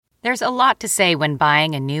There's a lot to say when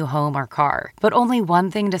buying a new home or car, but only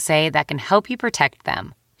one thing to say that can help you protect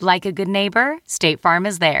them. Like a good neighbor, State Farm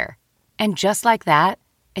is there. And just like that,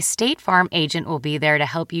 a State Farm agent will be there to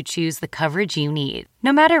help you choose the coverage you need,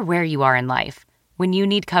 no matter where you are in life. When you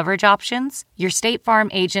need coverage options, your State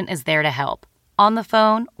Farm agent is there to help, on the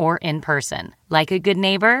phone or in person. Like a good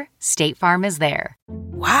neighbor, State Farm is there.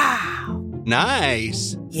 Wow.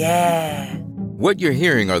 Nice. Yeah. What you're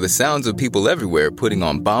hearing are the sounds of people everywhere putting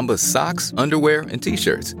on Bombas socks, underwear, and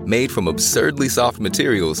T-shirts made from absurdly soft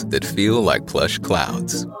materials that feel like plush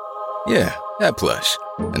clouds. Yeah, that plush.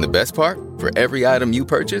 And the best part? For every item you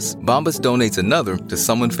purchase, Bombas donates another to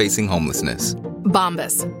someone facing homelessness.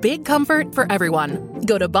 Bombas. Big comfort for everyone.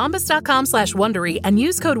 Go to bombas.com/Wondery and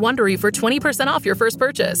use code Wondery for 20% off your first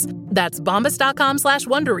purchase. That's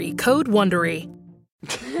bombas.com/Wondery. Code Wondery.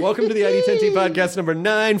 Welcome to the ID10T podcast number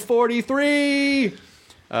 943.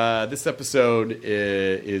 This episode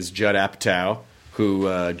is Judd Apatow,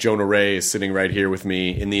 who Jonah Ray is sitting right here with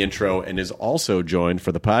me in the intro and is also joined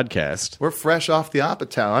for the podcast. We're fresh off the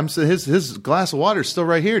Apatow. His glass of water is still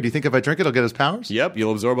right here. Do you think if I drink it, I'll get his powers? Yep,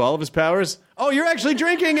 you'll absorb all of his powers. Oh, you're actually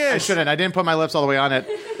drinking it! I shouldn't. I didn't put my lips all the way on it.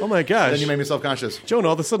 Oh my gosh. Then you made me self-conscious. Jonah,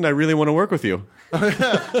 all of a sudden I really want to work with you.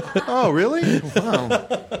 Oh, really? Wow.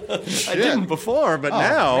 I didn't before, but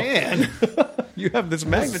now. Man. You have this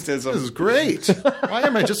magnetism. This is great. Why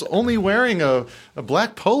am I just only wearing a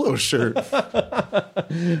black polo shirt?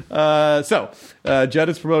 Judd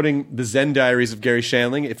is promoting the Zen Diaries of Gary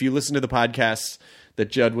Shandling. If you listen to the podcasts that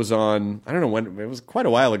Judd was on, I don't know when, it was quite a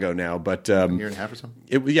while ago now, but a year and a half or something.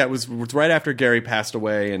 It was right after Gary passed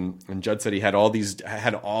away, and Judd said he had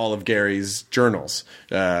all of Gary's journals,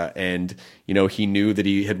 and he knew that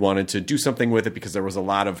he had wanted to do something with it because there was a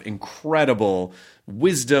lot of incredible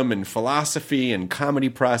wisdom and philosophy and comedy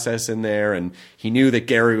process in there, and he knew that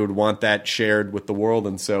Gary would want that shared with the world,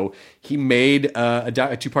 and so he made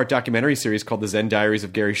a two-part documentary series called The Zen Diaries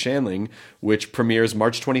of Gary Shandling, which premieres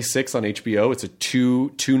March 26th on HBO. It's a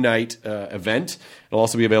two-night event. It'll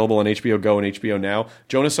also be available on HBO Go and HBO Now.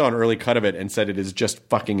 Jonah saw an early cut of it and said it is just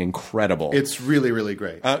fucking incredible. It's really, really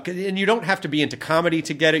great. And you don't have to be into comedy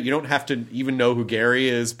to get it. You don't have to even know who Gary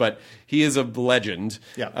is, but he is a legend.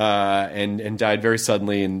 Yeah. And died very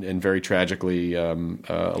suddenly and very tragically a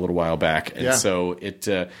little while back. And so it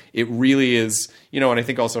really is, and I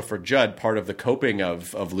think also for Judd, part of the coping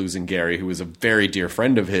of losing Gary, who was a very dear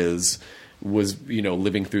friend of his, was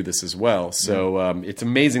living through this as well. So it's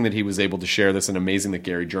amazing that he was able to share this, and amazing that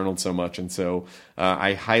Gary journaled so much. And so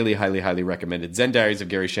I highly, highly, highly recommend it. Zen Diaries of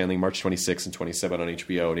Gary Shandling, March 26 and 27 on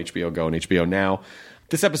HBO and HBO Go and HBO Now.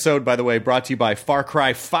 This episode, by the way, brought to you by Far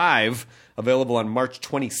Cry 5, available on March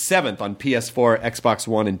 27th on PS4, Xbox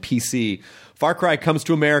One, and PC. Far Cry comes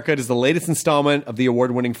to America. It is the latest installment of the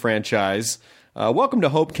award-winning franchise. Welcome to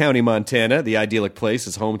Hope County, Montana. The idyllic place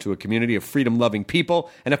is home to a community of freedom-loving people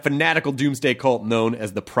and a fanatical doomsday cult known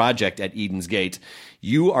as the Project at Eden's Gate.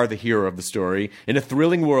 You are the hero of the story in a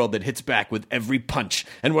thrilling world that hits back with every punch,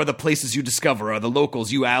 and where the places you discover are the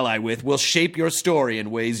locals you ally with will shape your story in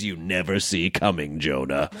ways you never see coming,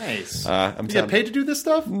 Jonah. Nice. You get paid to do this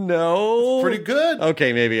stuff? No. It's pretty good.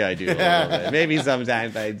 Okay, maybe I do a little bit. Maybe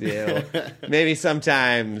sometimes I do. Maybe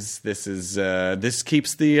sometimes this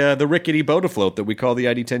keeps the rickety boat afloat that we call the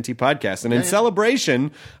ID10T podcast. And in celebration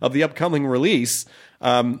of the upcoming release,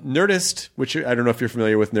 Nerdist, which I don't know if you're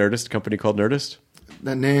familiar with Nerdist, a company called Nerdist.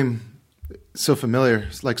 That name, so familiar.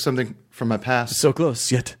 It's like something from my past. So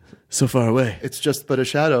close, yet so far away. It's just but a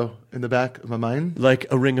shadow in the back of my mind. Like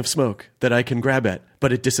a ring of smoke that I can grab at,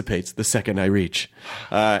 but it dissipates the second I reach.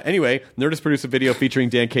 Anyway, Nerdist produced a video featuring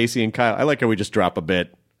Dan Casey and Kyle. I like how we just drop a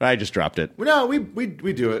bit. I just dropped it. No, we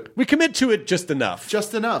do it. We commit to it just enough.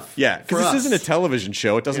 Just enough. Yeah, because this isn't a television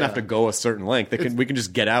show. It doesn't have to go a certain length. We can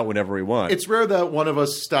just get out whenever we want. It's rare that one of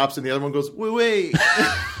us stops and the other one goes, wait.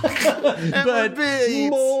 But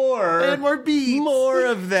more beats. More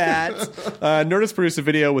of that. Nerdist produced a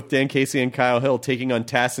video with Dan Casey and Kyle Hill taking on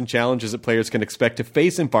tasks and challenges that players can expect to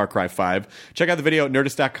face in Far Cry 5. Check out the video at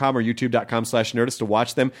nerdist.com or youtube.com/nerdist to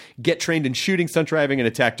watch them. Get trained in shooting, stunt driving, and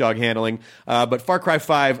attack dog handling. But Far Cry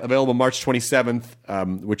 5, available March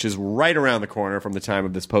 27th, which is right around the corner from the time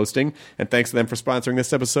of this posting. And thanks to them for sponsoring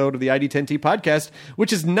this episode of the ID10T podcast,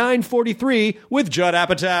 which is 943 with Judd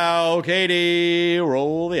Apatow. Katie,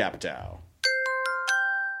 roll the Apatow.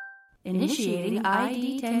 Initiating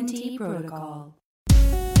ID10T protocol.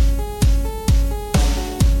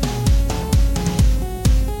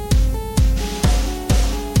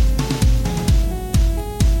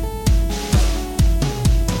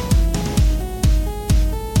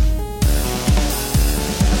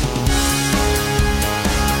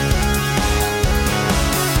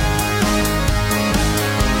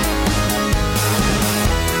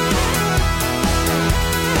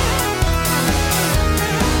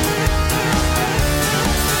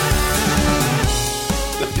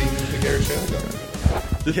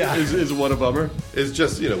 is one a bummer. It's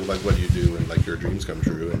just, like what you do and like your dreams come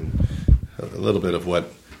true, and a little bit of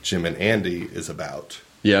what Jim and Andy is about.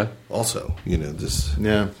 Yeah. Also, this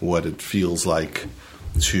Yeah. what it feels like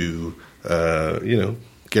to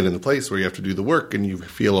get in the place where you have to do the work and you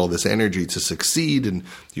feel all this energy to succeed, and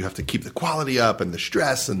you have to keep the quality up and the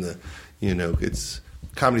stress and the it's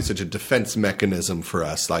comedy's such a defense mechanism for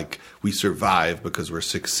us. Like, we survive because we're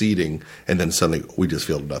succeeding, and then suddenly we just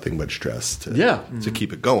feel nothing but stress to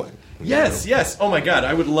keep it going. Yes. Oh my God,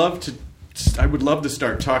 I would love to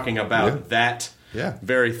start talking about that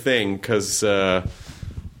very thing, because I've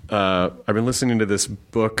been listening to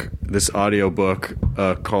this audio book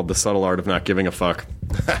called The Subtle Art of Not Giving a Fuck,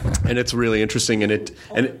 and it's really interesting. And it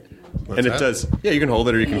does. Yeah, you can hold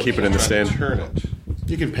it or you can keep it in the stand. Turn it.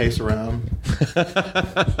 You can pace around.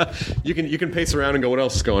 You can pace around and go, what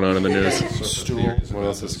else is going on in the news? What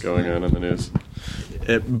else is going on in the news?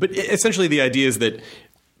 But essentially, the idea is that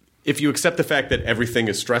if you accept the fact that everything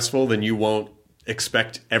is stressful, then you won't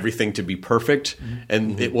expect everything to be perfect,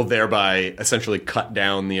 and it will thereby essentially cut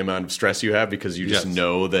down the amount of stress you have, because you just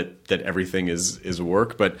know that everything is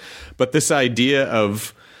work. But this idea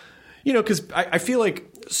of, because I feel like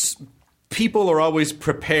people are always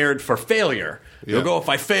prepared for failure. They'll go, if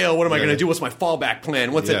I fail, what am I going to do? What's my fallback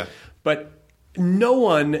plan? What's it? But no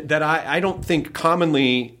one that I don't think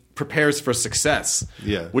commonly prepares for success,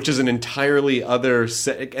 which is an entirely other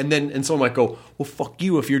set. And someone might go, well, fuck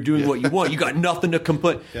you if you're doing what you want. You got nothing to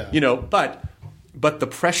complain. But the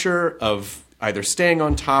pressure of either staying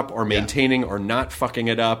on top or maintaining or not fucking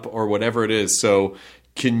it up or whatever it is. So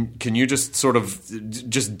can you just sort of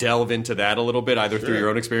just delve into that a little bit, either through your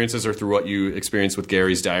own experiences or through what you experienced with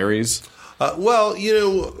Gary's diaries? Well,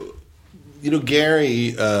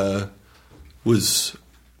 Gary was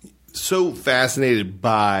so fascinated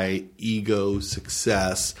by ego,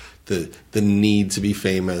 success, the need to be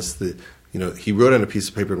famous. He wrote on a piece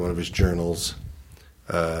of paper in one of his journals,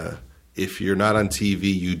 if you're not on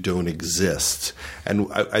TV, you don't exist.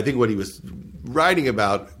 And I think what he was writing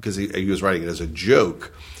about, because he was writing it as a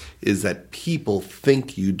joke, is that people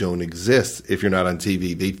think you don't exist if you're not on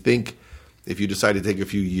TV. They think if you decide to take a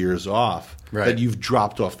few years off, that you've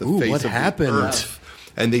dropped off the face of the earth.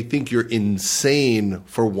 And they think you're insane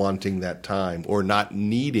for wanting that time or not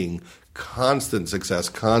needing constant success,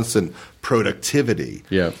 constant productivity.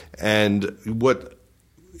 Yeah. And what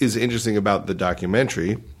is interesting about the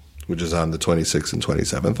documentary, which is on the 26th and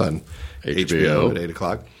 27th on HBO at 8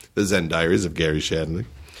 o'clock, The Zen Diaries of Gary Shandling,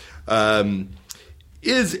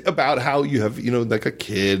 is about how you have, like a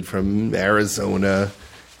kid from Arizona,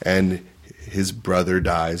 and his brother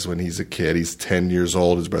dies when he's a kid. He's 10 years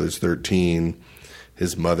old. His brother's 13.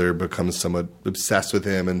 His mother becomes somewhat obsessed with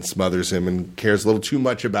him and smothers him and cares a little too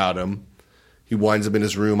much about him. He winds up in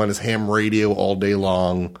his room on his ham radio all day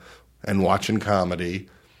long and watching comedy.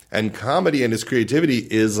 And comedy and his creativity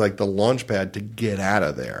is like the launch pad to get out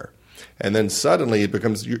of there. And then suddenly it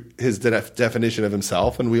becomes his definition of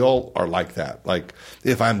himself, and we all are like that. Like,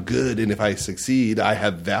 if I'm good and if I succeed, I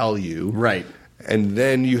have value. Right. And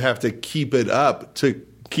then you have to keep it up to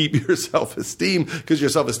keep your self-esteem, because your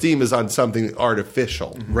self-esteem is on something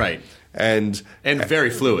artificial. Right. And very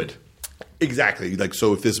fluid. Exactly. Like,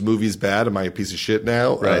 so if this movie's bad, am I a piece of shit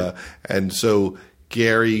now? Right. And so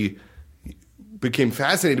Gary became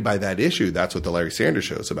fascinated by that issue. That's what the Larry Sanders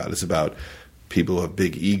Show is about. It's about people who have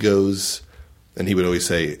big egos. And he would always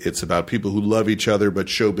say it's about people who love each other, but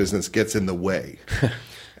show business gets in the way.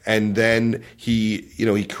 And then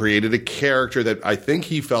he created a character that I think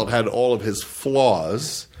he felt had all of his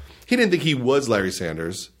flaws. He didn't think he was Larry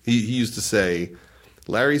Sanders. He used to say,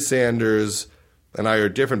 Larry Sanders and I are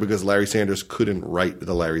different because Larry Sanders couldn't write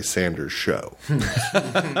the Larry Sanders Show.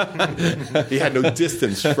 He had no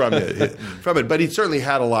distance from it. But he certainly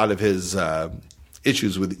had a lot of his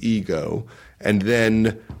issues with ego. And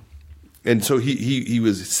so he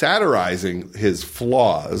was satirizing his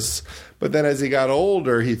flaws. But then as he got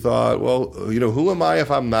older, he thought, well, who am I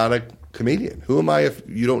if I'm not a comedian? Who am I if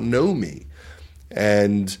you don't know me?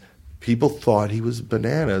 And people thought he was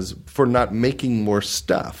bananas for not making more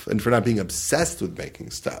stuff and for not being obsessed with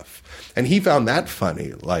making stuff. And he found that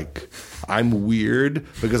funny. Like, I'm weird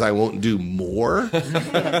because I won't do more.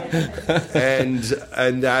 and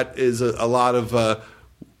that is a lot of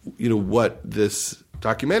what this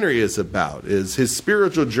documentary is about, is his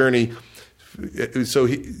spiritual journey. So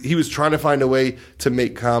he was trying to find a way to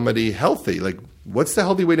make comedy healthy. Like, what's the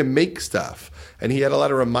healthy way to make stuff? And he had a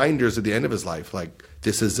lot of reminders at the end of his life, like,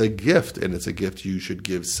 this is a gift, and it's a gift you should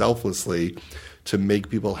give selflessly to make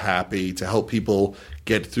people happy, to help people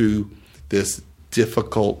get through this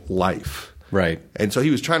difficult life. Right. And so he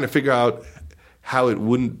was trying to figure out how it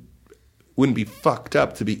wouldn't be fucked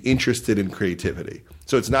up to be interested in creativity.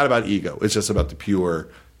 So it's not about ego. It's just about the pure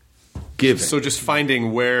giving. So just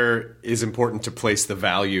finding where is important to place the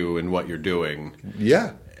value in what you're doing.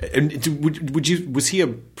 Yeah. And was he a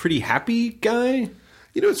pretty happy guy?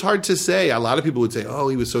 You know, it's hard to say. A lot of people would say, oh,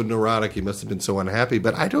 he was so neurotic. He must have been so unhappy.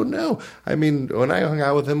 But I don't know. I mean, when I hung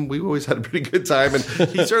out with him, we always had a pretty good time. And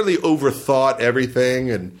he certainly overthought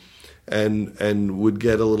everything and would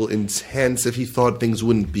get a little intense if he thought things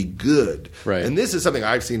wouldn't be good. Right. And this is something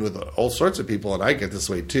I've seen with all sorts of people, and I get this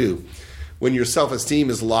way too. When your self-esteem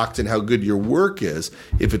is locked in how good your work is,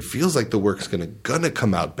 if it feels like the work's gonna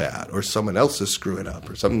come out bad, or someone else is screwing up,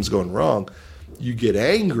 or something's going wrong, you get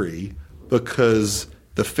angry because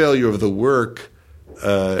the failure of the work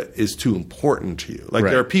is too important to you. Like,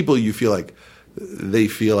 there are people you feel like they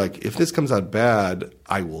feel like if this comes out bad,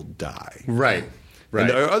 I will die. Right. And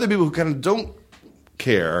there are other people who kind of don't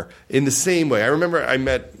care in the same way. I remember I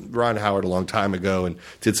met Ron Howard a long time ago and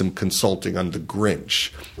did some consulting on The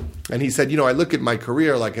Grinch. And he said, you know, I look at my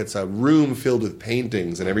career like it's a room filled with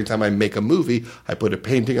paintings, and every time I make a movie, I put a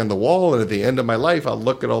painting on the wall, and at the end of my life, I'll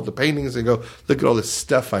look at all the paintings and go, look at all the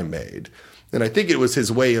stuff I made. And I think it was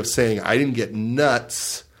his way of saying I didn't get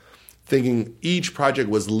nuts thinking each project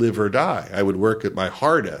was live or die. I would work at my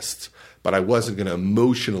hardest, but I wasn't going to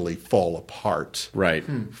emotionally fall apart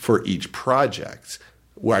for each project.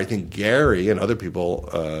 Where I think Gary and other people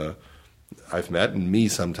I've met, and me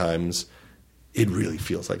sometimes, it really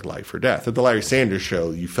feels like life or death. At the Larry Sanders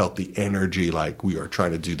Show, you felt the energy like we are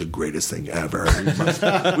trying to do the greatest thing ever.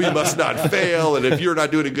 We must not fail, and if you're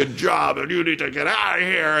not doing a good job, then you need to get out of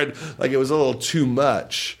here. And like, it was a little too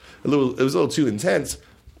much. It was a little too intense,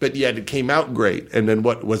 but yet it came out great. And then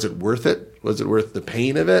what, was it worth it? Was it worth the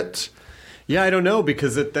pain of it? Yeah, I don't know,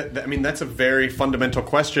 because that's a very fundamental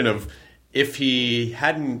question of if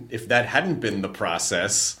that hadn't been the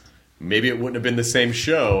process, maybe it wouldn't have been the same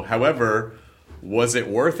show. However, was it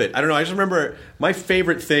worth it? I don't know. I just remember my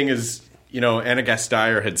favorite thing is, you know, Anna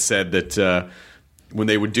Gasteyer had said that when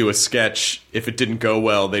they would do a sketch, if it didn't go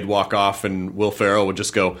well, they'd walk off and Will Ferrell would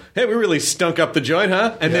just go, hey, we really stunk up the joint,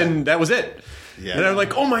 huh? And then that was it. Yeah. And I'm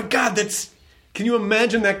like, oh my God, can you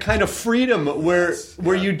imagine that kind of freedom where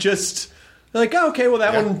you just... like, oh, okay, well,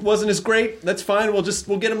 that one wasn't as great. That's fine. We'll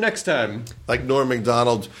get him next time. Like Norm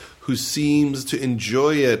Macdonald, who seems to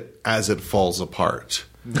enjoy it as it falls apart.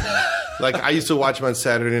 Like, I used to watch him on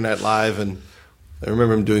Saturday Night Live, and I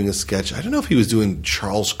remember him doing a sketch. I don't know if he was doing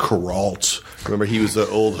Charles Kuralt. Remember, he was the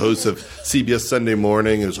old host of CBS Sunday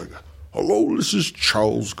Morning. It was like, hello, this is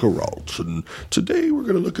Charles Kuralt, and today we're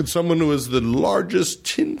going to look at someone who has the largest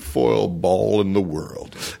tinfoil ball in the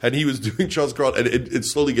world. And he was doing Charles Kuralt, and it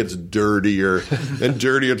slowly gets dirtier and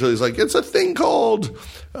dirtier until he's like, it's a thing called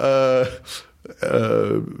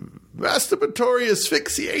masturbatory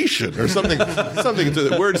asphyxiation or something to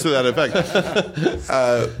the words to that effect.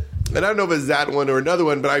 And I don't know if it's that one or another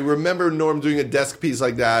one, but I remember Norm doing a desk piece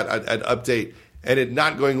like that at Update, and it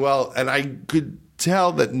not going well, and I could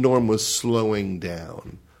tell that Norm was slowing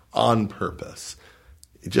down on purpose.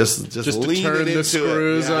 Just to lean turn it into the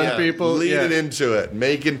screws on people. Lean it into it.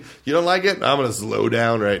 You don't like it? I'm going to slow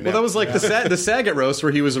down right now. Well, that was like the Saget roast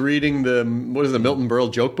where he was reading the Milton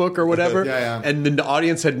Berle joke book or whatever. And the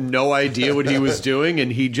audience had no idea what he was doing,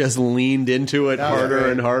 and he just leaned into it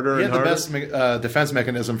harder and harder and harder. He had the best defense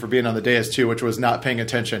mechanism for being on the dais, too, which was not paying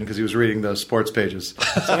attention because he was reading those sports pages.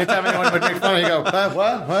 So anytime anyone would make fun, he'd go,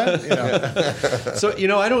 what? You know. So, you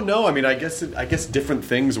know, I don't know. I mean, I guess different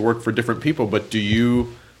things work for different people, but do you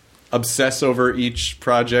obsess over each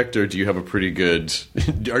project, or do you have a pretty good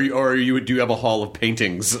do you have a hall of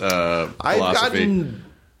paintings philosophy? I've gotten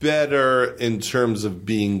better in terms of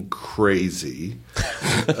being crazy,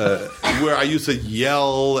 where I used to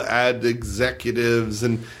yell at executives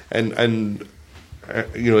and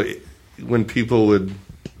you know, when people would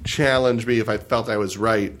challenge me, if I felt I was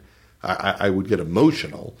right, I would get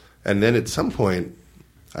emotional. And then at some point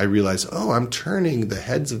I realized, I'm turning the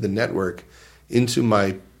heads of the network into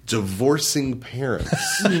my divorcing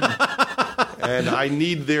parents. And I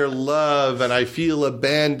need their love, and I feel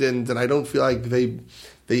abandoned, and I don't feel like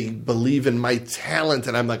they believe in my talent,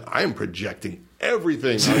 and I'm like, I'm projecting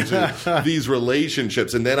everything onto these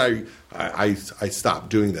relationships. And then I stopped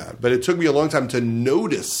doing that. But it took me a long time to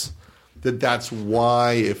notice that that's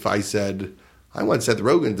why if I said, I want Seth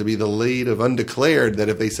Rogen to be the lead of Undeclared, that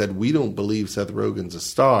if they said, we don't believe Seth Rogen's a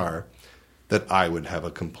star, that I would have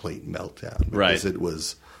a complete meltdown. Because it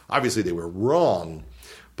was, obviously they were wrong,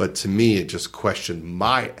 but to me it just questioned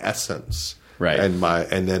my essence. Right. And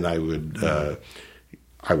then I would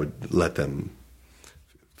let them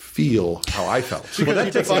feel how I felt. Well,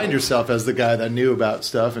 you defined yourself as the guy that knew about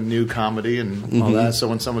stuff and knew comedy and all that. So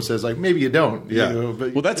when someone says, like, maybe you don't. Yeah. You know,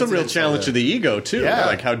 but Well, that's a real challenge to the ego, too. Yeah.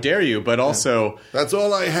 Like, how dare you? But also, That's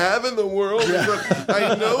all I have in the world.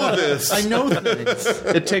 I know this. I know things.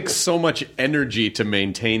 it takes so much energy to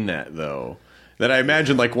maintain that, though. That I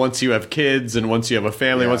imagine, like, once you have kids and once you have a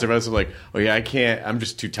family, once you're like, oh yeah, I can't. I'm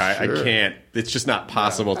just too tired. Sure. I can't. It's just not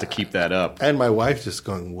possible to keep that up. And my wife just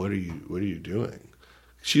going, what are you doing?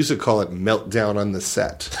 She used to call it meltdown on the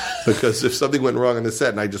set, because if something went wrong on the set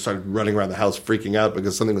and I just started running around the house freaking out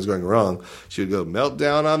because something was going wrong, she would go,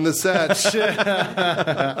 meltdown on the set,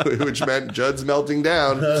 which meant Judd's melting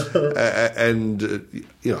down. And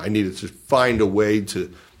I needed to find a way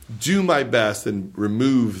to do my best and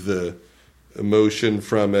remove the emotion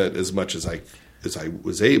from it as much as I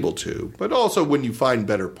was able to. But also when you find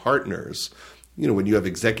better partners, when you have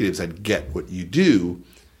executives that get what you do,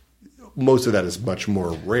 most of that is much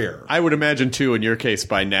more rare. I would imagine, too, in your case,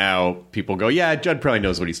 by now, people go, yeah, Judd probably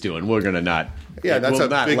knows what he's doing. We're going to not. Yeah, that's we'll a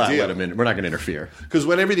not big let deal. him in. We're not going to interfere. Because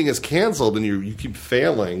when everything is canceled and you keep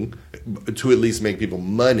failing to at least make people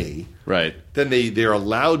money, Right. then they're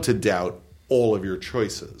allowed to doubt all of your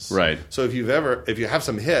choices. Right. So if you have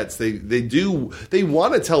some hits, they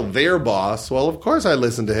want to tell their boss, well, of course I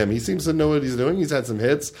listened to him. He seems to know what he's doing. He's had some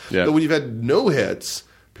hits. Yeah. But when you've had no hits,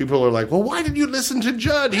 people are like, well, why did you listen to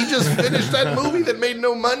Judd? He just finished that movie that made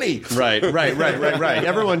no money. Right.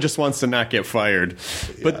 Everyone just wants to not get fired.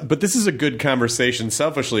 But this is a good conversation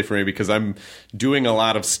selfishly for me, because I'm doing a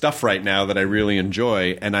lot of stuff right now that I really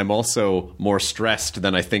enjoy, and I'm also more stressed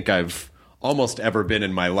than I think I've almost ever been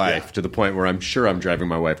in my life, to the point where I'm sure I'm driving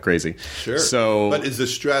my wife crazy. Sure. So, but is the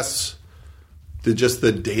stress just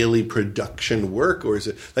the daily production work, or is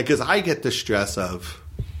it like, because I get the stress of,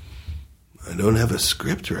 I don't have a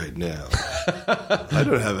script right now. I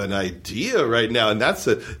don't have an idea right now, and that's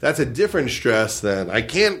a different stress than I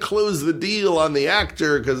can't close the deal on the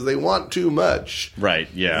actor because they want too much. right,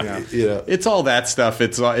 yeah. Yeah. It's all that stuff.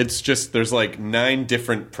 It's just, there's like 9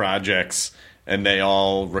 different projects, and they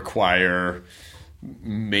all require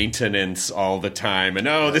maintenance all the time, and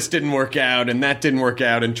this didn't work out and that didn't work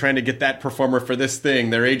out, and trying to get that performer for this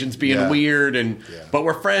thing, their agent's being weird, and but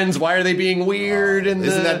we're friends, why are they being weird? And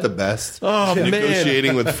Isn't that the best? Oh, man.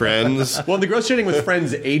 Negotiating with friends. Well, negotiating with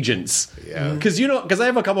friends' agents, because I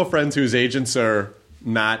have a couple of friends whose agents are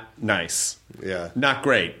not nice, not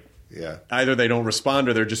great. Yeah. Either they don't respond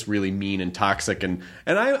or they're just really mean and toxic. And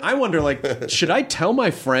I wonder, like, should I tell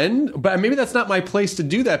my friend? But maybe that's not my place to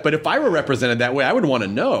do that. But if I were represented that way, I would want to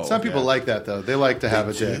know. Some people like that, though. They like to have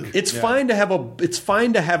a dick. It's fine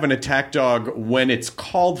to have an attack dog when it's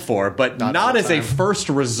called for, but not as a first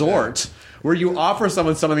resort. Where you offer some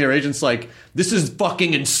of their agents, like, this is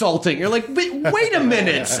fucking insulting. You're like, wait a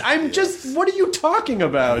minute. What are you talking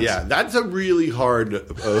about? Yeah, that's a really hard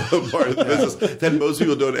part of the business that most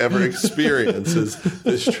people don't ever experience, is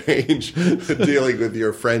the strange dealing with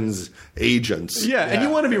your friends' agents. Yeah, and you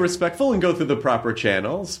want to be respectful and go through the proper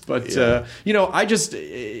channels. But,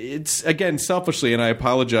 it's, again, selfishly, and I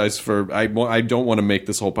apologize for, I don't want to make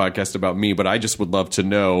this whole podcast about me, but I just would love to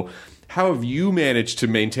know, how have you managed to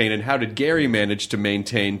maintain, and how did Gary manage to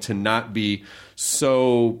maintain, to not be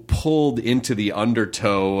so pulled into the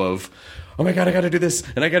undertow of, oh my God, I got to do this,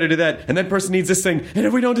 and I got to do that, and that person needs this thing, and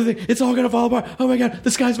if we don't do this, it's all going to fall apart. Oh my God,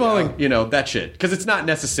 the sky's falling. That shit. Because it's not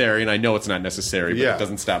necessary, and I know it's not necessary, but it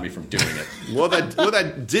doesn't stop me from doing it. Well,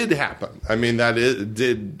 that did happen. I mean,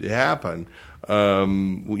 did happen.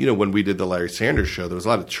 When we did the Larry Sanders Show, there was a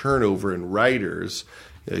lot of turnover in writers.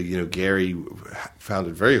 Gary found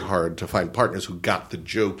it very hard to find partners who got the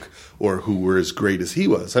joke or who were as great as he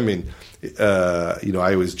was. I mean, I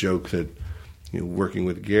always joke that working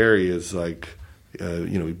with Gary is like,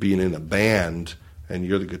 being in a band and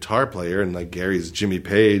you're the guitar player, and like Gary's Jimmy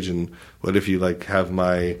Page, and what if you like have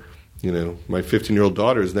my 15-year-old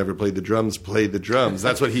daughter has never played the drums, play the drums.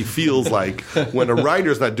 That's what he feels like when a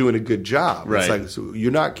writer's not doing a good job. Right. It's like, so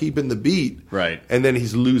you're not keeping the beat. Right. And then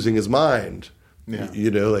he's losing his mind. Yeah.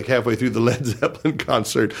 Like halfway through the Led Zeppelin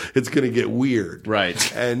concert, it's going to get weird.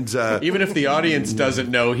 Right. And even if the audience doesn't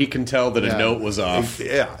know, he can tell that a note was off.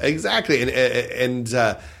 Yeah, exactly. And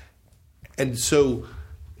so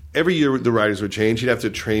every year the writers would change. He'd have to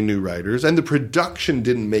train new writers, and the production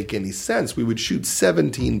didn't make any sense. We would shoot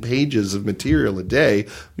 17 pages of material a day.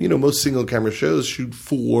 Most single camera shows shoot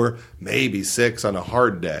 4, maybe 6 on a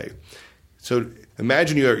hard day. So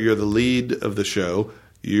imagine you're the lead of the show.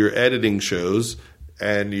 You're editing shows,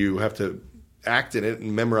 and you have to act in it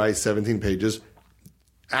and memorize 17 pages,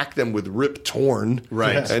 act them with Rip Torn,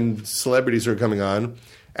 right? And celebrities are coming on,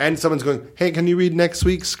 and someone's going, hey, can you read next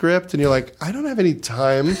week's script? And you're like, I don't have any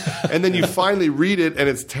time. And then you finally read it, and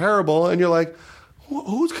it's terrible, and you're like,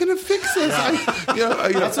 who's going to fix this?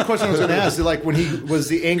 That's the question I was going to ask. Like, when he was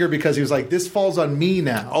the anger because he was like, this falls on me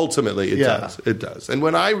now. Ultimately, it does. It does. And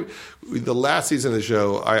when the last season of the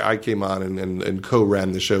show, I came on and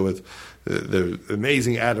co-ran the show with the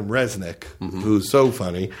amazing Adam Resnick, who's so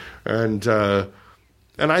funny. And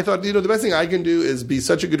I thought, the best thing I can do is be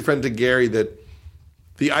such a good friend to Gary that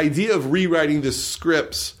the idea of rewriting the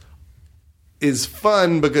scripts is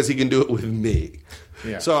fun because he can do it with me.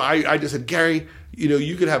 Yeah. So I just said, Gary,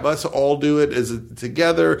 you could have us all do it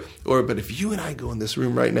together, but if you and I go in this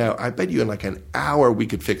room right now, I bet you in like an hour we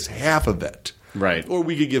could fix half of it. Right. Or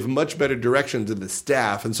we could give much better direction to the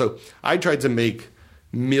staff. And so I tried to make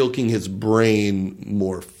milking his brain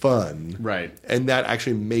more fun. Right. And that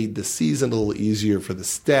actually made the season a little easier for the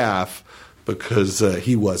staff because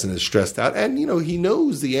he wasn't as stressed out. And, he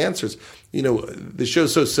knows the answers. The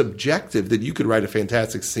show's so subjective that you could write a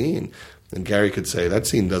fantastic scene and Gary could say, that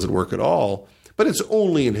scene doesn't work at all. But it's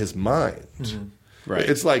only in his mind. Mm-hmm. Right.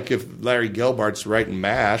 It's like if Larry Gelbart's writing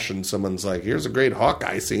MASH and someone's like, here's a great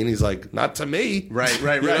Hawkeye scene. He's like, not to me. Right.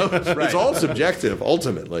 It's all subjective,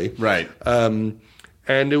 ultimately. Right. And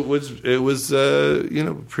it was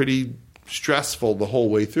pretty stressful the whole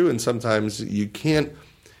way through. And sometimes you can't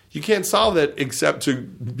solve that except to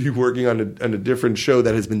be working on a different show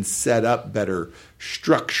that has been set up better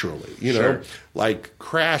structurally. Sure. Like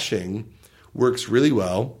Crashing works really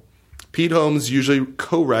well. Pete Holmes usually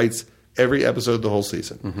co-writes every episode the whole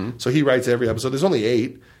season. Mm-hmm. So he writes every episode. There's only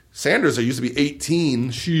 8. Sanders, there used to be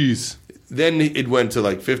 18. Jeez. Then it went to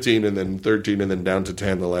like 15 and then 13 and then down to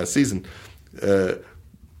 10 the last season. But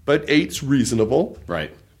 8's reasonable.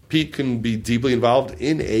 Right. Pete can be deeply involved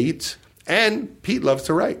in 8. And Pete loves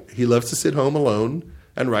to write. He loves to sit home alone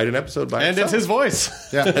and write an episode by himself. And it's his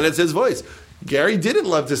voice. Yeah. And it's his voice. Gary didn't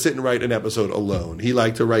love to sit and write an episode alone. He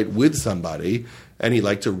liked to write with somebody, and he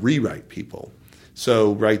liked to rewrite people.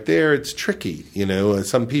 So right there, it's tricky.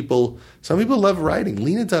 Some people love writing.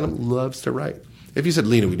 Lena Dunham loves to write. If you said,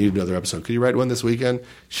 Lena, we need another episode, could you write one this weekend?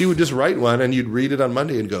 She would just write one, and you'd read it on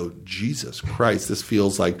Monday and go, Jesus Christ, this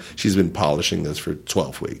feels like she's been polishing this for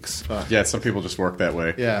 12 weeks. Yeah, some people just work that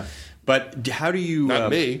way. Yeah. But how do you... Not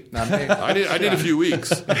me. I need a few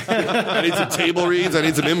weeks. I need some table reads. I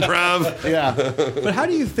need some improv. Yeah. But how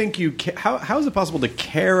do you think how is it possible to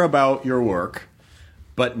care about your work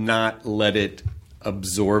but not let it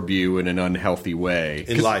absorb you in an unhealthy way?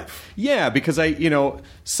 In life. Yeah, because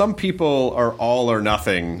some people are all or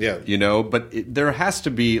nothing, but there has to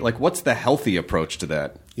be, what's the healthy approach to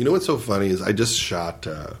that? What's so funny is I just shot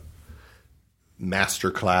Master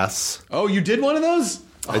Class. Oh, you did one of those?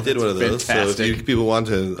 I did one of those. Fantastic. So if people want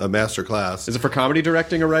a master class. Is it for comedy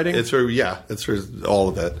directing or writing? It's for all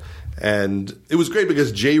of it. And it was great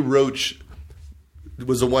because Jay Roach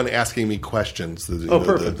was the one asking me questions,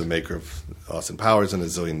 the maker of Austin Powers and a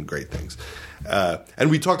zillion great things.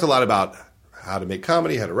 And we talked a lot about how to make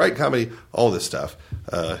comedy, how to write comedy, all this stuff.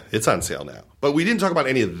 It's on sale now. But we didn't talk about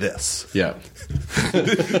any of this. Yeah.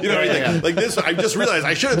 Like this, I just realized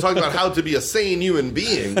I should have talked about how to be a sane human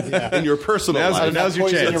being in your personal life. Now's your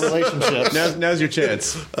chance. In your relationship. Now's your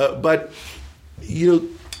chance. But,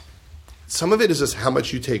 some of it is just how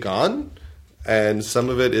much you take on, and some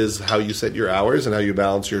of it is how you set your hours and how you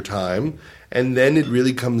balance your time. And then it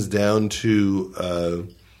really comes down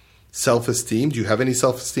to self-esteem. Do you have any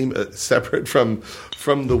self-esteem separate from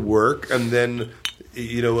the work? And then...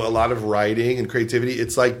 a lot of writing and creativity.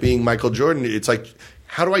 It's like being Michael Jordan. It's like,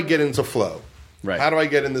 how do I get into flow? Right. How do I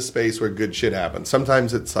get in the space where good shit happens?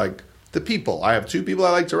 Sometimes it's like the people. I have 2 people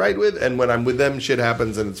I like to write with, and when I'm with them, shit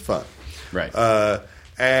happens and it's fun. Right.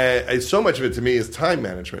 And so much of it to me is time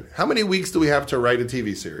management. How many weeks do we have to write a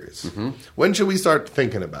TV series? Mm-hmm. When should we start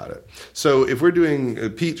thinking about it? So if we're doing a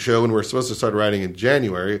Pete show and we're supposed to start writing in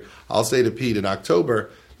January, I'll say to Pete in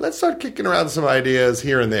October, let's start kicking around some ideas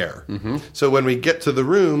here and there. Mm-hmm. So when we get to the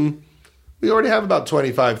room, we already have about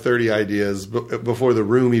 25, 30 ideas before the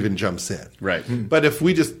room even jumps in. Right. Mm-hmm. But if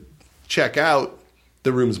we just check out,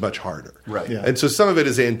 the room's much harder. Right. Yeah. And so some of it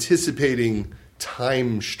is anticipating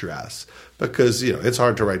time stress because, it's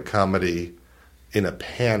hard to write comedy in a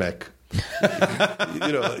panic.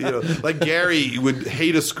 Like Gary would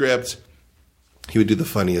hate a script. He would do the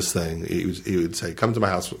funniest thing. He would say, come to my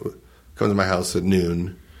house at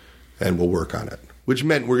noon and we'll work on it, which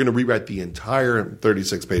meant we're going to rewrite the entire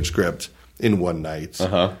 36-page script in one night,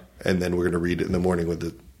 and then we're going to read it in the morning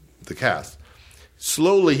with the cast.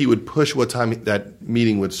 Slowly, he would push what time that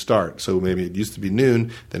meeting would start. So maybe it used to be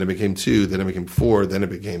noon, then it became 2, then it became 4, then it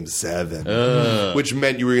became 7, which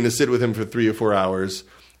meant you were going to sit with him for 3 or 4 hours,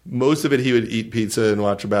 most of it he would eat pizza and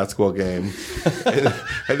watch a basketball game.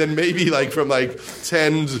 and then maybe like from like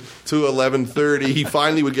 10 to 11:30, he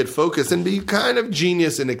finally would get focused and be kind of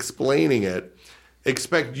genius in explaining it.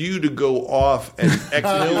 Expect you to go off and execute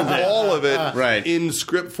all of it in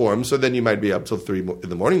script form. So then you might be up till 3 in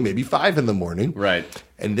the morning, maybe 5 in the morning. Right.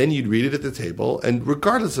 And then you'd read it at the table. And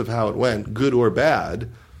regardless of how it went, good or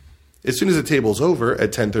bad, as soon as the table's over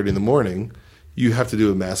at 10:30 in the morning, you have to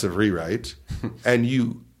do a massive rewrite. And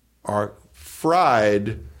you are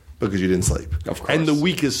fried because you didn't sleep. Of course. And the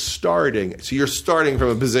week is starting. So you're starting from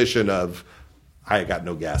a position of, I got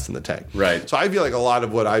no gas in the tank. Right. So I feel like a lot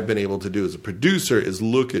of what I've been able to do as a producer is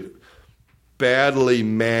look at badly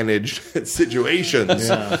managed situations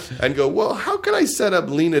and go, well, how can I set up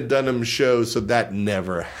Lena Dunham's show so that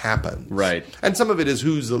never happens? Right. And some of it is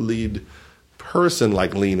who's the lead person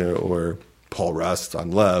like Lena or Paul Rust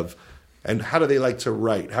on Love, and how do they like to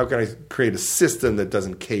write? How can I create a system that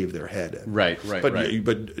doesn't cave their head in? Right. But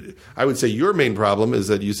I would say your main problem is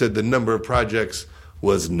that you said the number of projects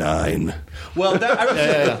was 9. Well,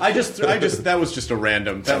 I just that was just a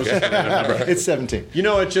random. That was just a random number. It's 17. You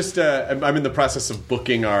know, it just I'm in the process of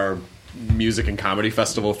booking our music and comedy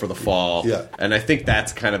festival for the fall. Yeah. And I think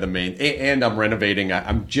that's kind of the main. And I'm renovating.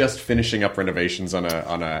 I'm just finishing up renovations on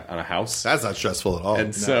a house. That's not stressful at all.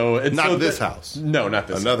 And so not this house. No, not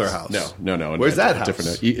this. Another house. No. Where's that house?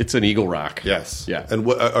 Different. It's in Eagle Rock. Yes. Yeah. And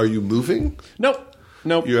what are you moving? Nope.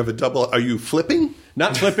 You have a double. Are you flipping?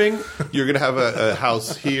 Not flipping. You're going to have a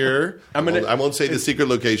house here. I won't say the secret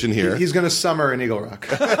location here. He's going to summer in Eagle Rock.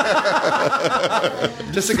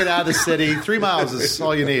 Just to get out of the city. 3 miles is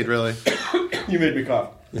all you need, really. You made me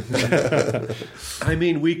cough. I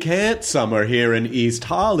mean, we can't summer here in East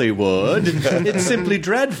Hollywood. It's simply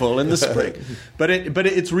dreadful in the spring. But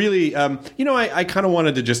it's really, I kind of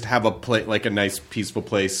wanted to just have a nice, peaceful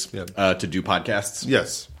place to do podcasts.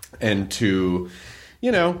 Yes. And to,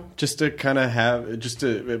 just to kind of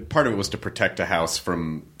part of it was to protect a house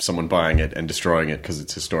from someone buying it and destroying it because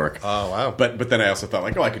it's historic. Oh, wow. But then I also thought,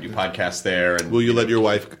 I could do podcasts there. And will you let your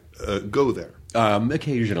wife go there?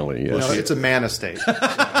 Occasionally, yes. No, it's a man estate.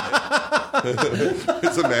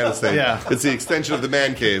 It's a man estate. Yeah. It's the extension of the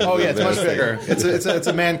man cave. Oh, yeah, it's much bigger. It's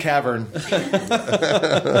a man cavern.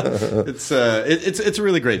 It's a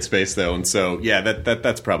really great space, though. And so, yeah,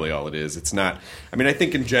 that's probably all it is. It's not... I mean, I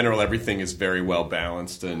think in general, everything is very well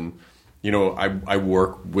balanced. And, I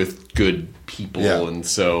work with good people. Yeah. And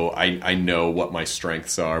so I know what my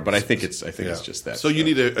strengths are. But I think it's just that. So you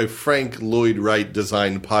need a Frank Lloyd Wright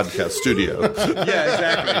designed podcast studio.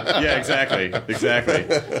 Yeah, exactly.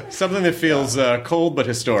 Something that feels cold but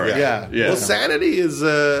historic. Yeah. Well, sanity is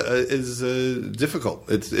difficult.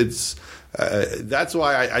 It's that's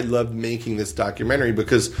why I loved making this documentary,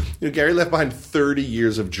 because Gary left behind 30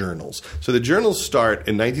 years of journals. So the journals start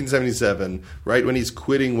in 1977, right when he's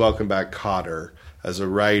quitting Welcome Back, Kotter as a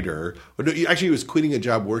writer. Actually, he was quitting a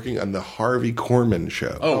job working on the Harvey Korman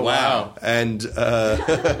show. Oh, wow. And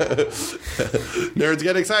nerds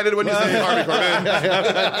get excited when you say Harvey Korman.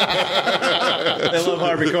 I love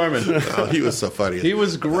Harvey Korman. Oh, he was so funny. He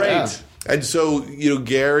was great. Yeah. And so,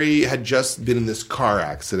 Gary had just been in this car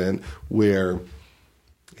accident where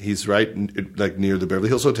he's right near the Beverly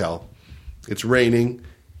Hills Hotel. It's raining.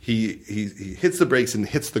 He hits the brakes and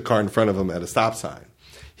hits the car in front of him at a stop sign.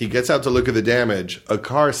 He gets out to look at the damage. A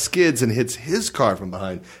car skids and hits his car from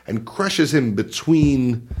behind and crushes him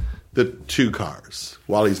between the 2 cars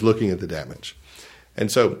while he's looking at the damage.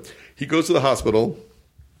 And so he goes to the hospital.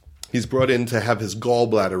 He's brought in to have his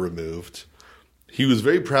gallbladder removed. He was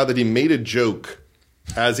very proud that he made a joke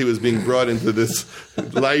as he was being brought into this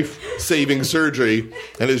life-saving surgery.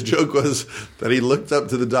 And his joke was that he looked up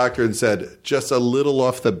to the doctor and said, "Just a little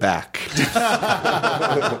off the back."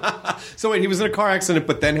 So wait, he was in a car accident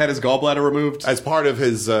but then had his gallbladder removed? As part of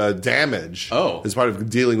his damage. Oh. As part of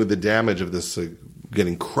dealing with the damage of this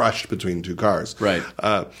getting crushed between 2 cars. Right.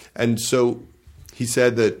 And so he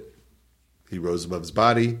said that he rose above his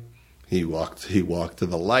body. He walked to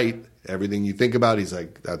the light. Everything you think about, he's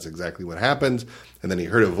like, that's exactly what happened. And then he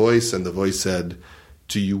heard a voice, and the voice said,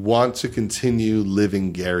 "Do you want to continue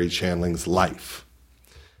living Gary Chandling's life?"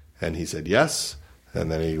 And he said, yes.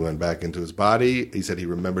 And then he went back into his body. He said he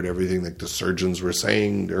remembered everything that the surgeons were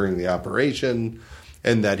saying during the operation,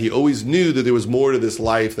 and that he always knew that there was more to this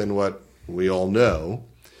life than what we all know.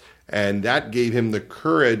 And that gave him the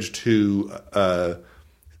courage to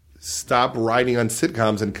stop writing on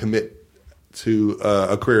sitcoms and commit to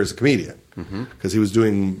a career as a comedian, because he was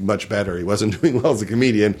doing much better. He wasn't doing well as a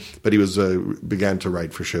comedian, but he was began to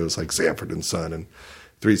write for shows like Sanford and Son and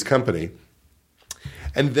Three's Company.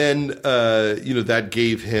 And then, that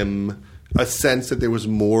gave him a sense that there was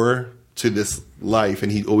more to this life,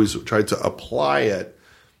 and he always tried to apply it,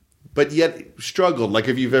 but yet struggled. Like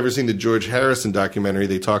if you've ever seen the George Harrison documentary,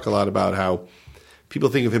 they talk a lot about how people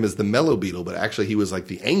think of him as the mellow Beatle, but actually he was like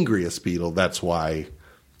the angriest Beatle. That's why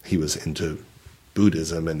he was into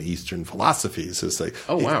Buddhism and Eastern philosophies. It's like,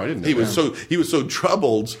 oh wow, I didn't know he was so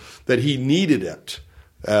troubled that he needed it.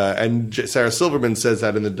 And Sarah Silverman says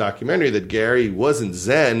that in the documentary, that Gary wasn't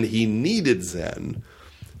Zen, he needed Zen.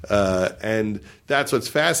 And that's what's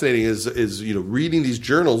fascinating is reading these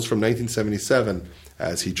journals from 1977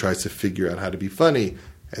 as he tries to figure out how to be funny,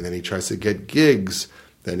 and then he tries to get gigs,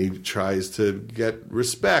 then he tries to get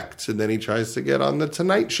respect, and then he tries to get on the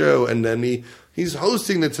Tonight Show, and then he's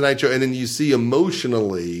hosting the Tonight Show, and then you see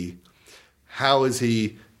emotionally how is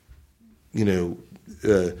he,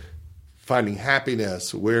 finding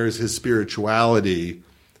happiness, where is his spirituality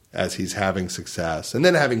as he's having success, and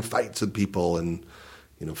then having fights with people, and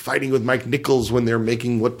fighting with Mike Nichols when they're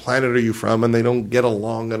making What Planet Are You From, and they don't get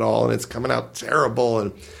along at all, and it's coming out terrible,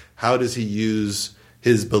 and how does he use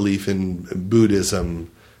his belief in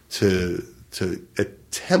Buddhism to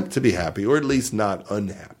attempt to be happy, or at least not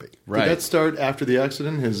unhappy. Right. Did that start after the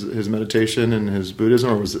accident, his meditation and his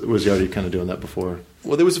Buddhism, or was he already kind of doing that before?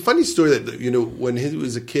 Well, there was a funny story that, when he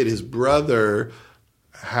was a kid, his brother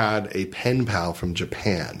had a pen pal from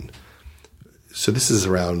Japan. So this is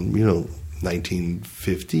around,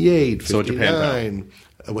 1958, 59. So a Japan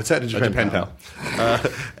pal. What's that? A Japan pal.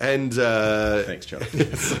 Thanks, Joe.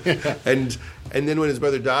 and then when his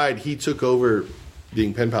brother died, he took over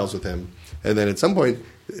being pen pals with him. And then at some point,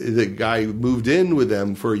 the guy moved in with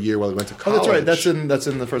them for a year while he went to college. Oh, that's right. That's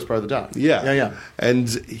in the first part of the doc. Yeah. And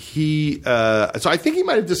he, so I think he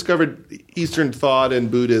might have discovered Eastern thought and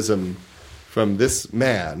Buddhism from this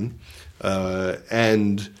man.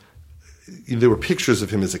 And there were pictures of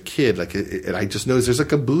him as a kid. And I just noticed there's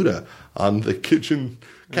like a Buddha on the kitchen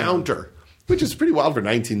counter, which is pretty wild for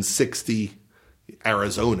 1960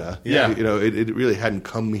 Arizona. Yeah. It really hadn't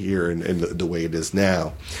come here in the way it is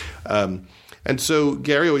now. And so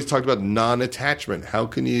Gary always talked about non-attachment. How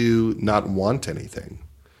can you not want anything?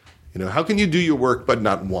 How can you do your work but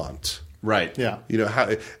not want? Right. Yeah.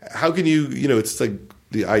 How can you, it's like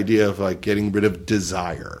the idea of like getting rid of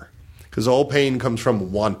desire. Because all pain comes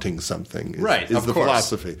from wanting something. Right, is of the course.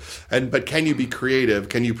 philosophy. But can you be creative?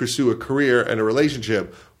 Can you pursue a career and a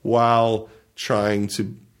relationship while trying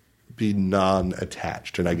to be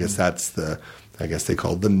non-attached? And I guess they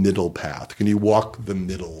call it the middle path. Can you walk the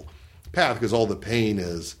middle path? Because all the pain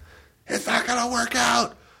is, it's not going to work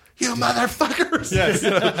out, you motherfuckers. Yes.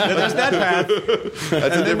 There's that path.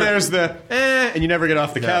 And then there's the and you never get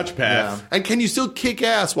off the couch path. Yeah. And can you still kick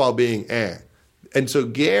ass while being And so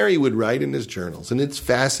Gary would write in his journals, and it's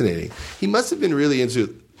fascinating. He must have been really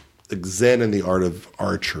into like Zen and the art of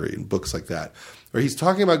archery and books like that, where he's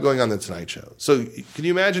talking about going on the Tonight Show. So can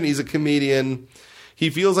you imagine he's a comedian. He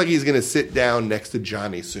feels like he's going to sit down next to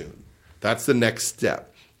Johnny soon. That's the next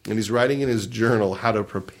step. And he's writing in his journal how to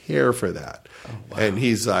prepare for that. Oh, wow. And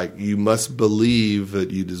he's like, you must believe that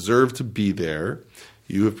you deserve to be there.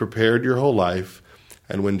 You have prepared your whole life.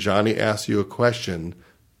 And when Johnny asks you a question,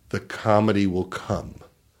 the comedy will come.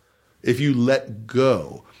 If you let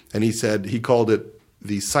go. And he called it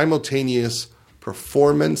the simultaneous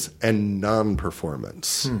performance and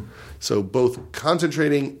non-performance. So both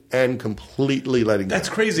concentrating and completely letting go. That's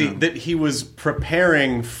crazy that he was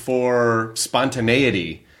preparing for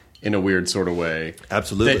spontaneity in a weird sort of way.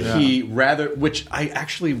 Absolutely. That which I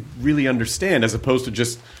actually really understand, as opposed to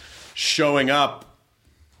just showing up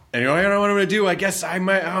and I don't know what I'm going to do. I guess I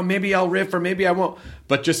might, maybe I'll riff or maybe I won't.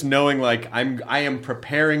 But just knowing like I am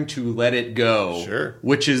preparing to let it go. Sure.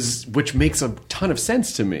 Which makes a ton of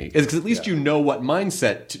sense to me. Because at least you know what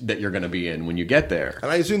mindset that you're going to be in when you get there.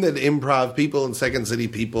 And I assume that improv people and Second City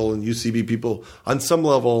people and UCB people on some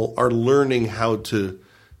level are learning how to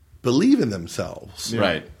believe in themselves. Yeah.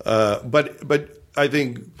 Right. But I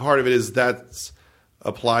think part of it is that's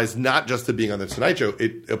applies not just to being on the Tonight Show,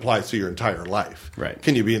 it applies to your entire life. Right.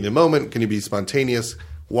 Can you be in the moment? Can you be spontaneous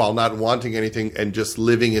while not wanting anything and just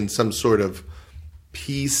living in some sort of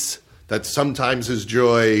peace that sometimes is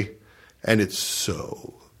joy, and it's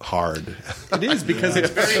so hard. It is, because it's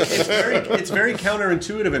very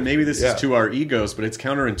counterintuitive, and maybe this is to our egos, but it's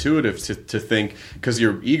counterintuitive to think, because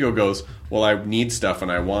your ego goes, well, I need stuff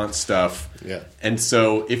and I want stuff. Yeah. And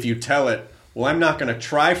so if you tell it, well, I'm not going to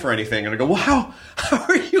try for anything. And I go, well, how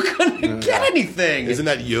are you going to get anything? Isn't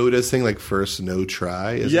that Yoda's thing, like first no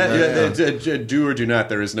try? Do or do not.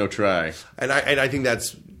 There is no try. And I think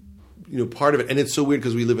that's part of it. And it's so weird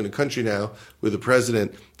because we live in a country now with a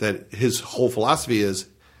president that his whole philosophy is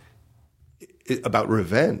about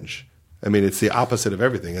revenge. I mean, it's the opposite of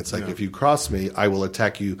everything. It's like, if you cross me, I will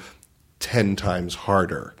attack you 10 times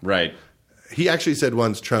harder. Right. He actually said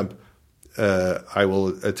once, Trump, I will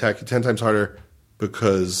attack you 10 times harder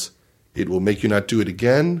because it will make you not do it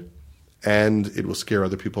again, and it will scare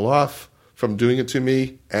other people off from doing it to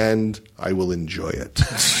me, and I will enjoy it.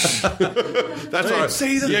 That's what I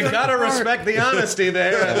say. You gotta respect the honesty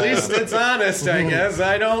there. At least it's honest, I guess.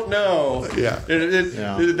 I don't know. Yeah.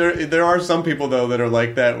 There are some people though that are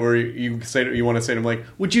like that, where you want to say to them like,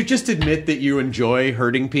 "Would you just admit that you enjoy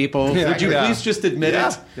hurting people? Would you please just admit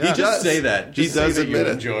it?" He Just does say that. Just he does say that admit you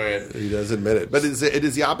it. enjoy it. He does admit it, but it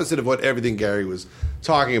is the opposite of what everything Gary was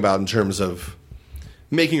talking about in terms of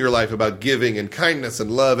making your life about giving and kindness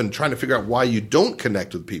and love and trying to figure out why you don't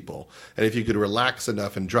connect with people. And if you could relax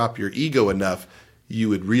enough and drop your ego enough, you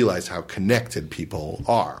would realize how connected people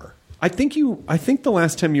are. I think the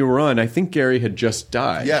last time you were on, I think Gary had just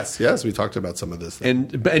died. Yes, we talked about some of this.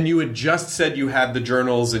 And you had just said you had the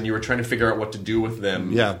journals and you were trying to figure out what to do with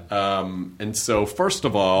them. Yeah. And so first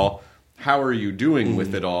of all, how are you doing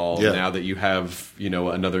with it all now that you have,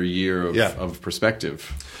 another year of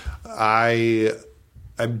perspective?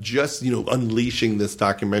 I'm just, unleashing this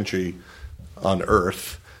documentary on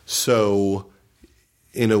Earth. So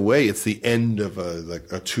in a way, it's the end of a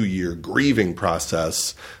 2-year grieving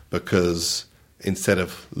process, because instead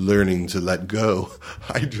of learning to let go,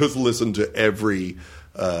 I just listened to every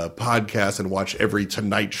podcast and watched every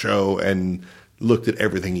Tonight Show and looked at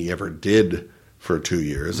everything he ever did for 2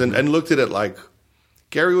 years and looked at it like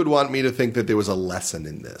Gary would want me to think that there was a lesson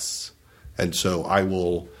in this. And so I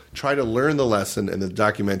will try to learn the lesson, and the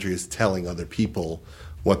documentary is telling other people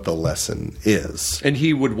what the lesson is. And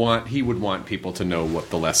he would want people to know what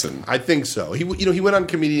the lesson. I think so. He went on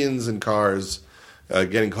Comedians in Cars,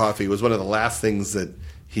 getting coffee. It was one of the last things that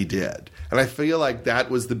he did, and I feel like that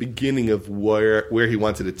was the beginning of where he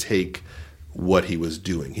wanted to take what he was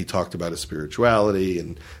doing. He talked about his spirituality,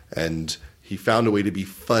 and he found a way to be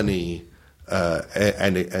funny.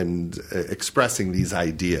 And expressing these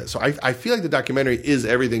ideas. So I feel like the documentary is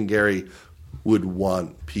everything Gary would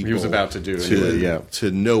want people he was about to do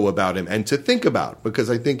to know about him and to think about, because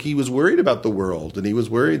I think he was worried about the world, and he was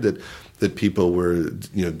worried that people were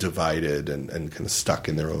divided and kind of stuck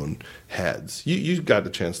in their own heads. You got the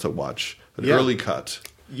chance to watch an early cut.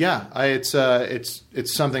 Yeah, it's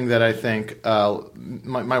something that I think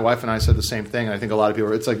my wife and I said the same thing. And I think a lot of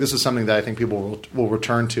people. It's like this is something that I think people will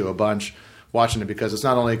return to a bunch watching it, because it's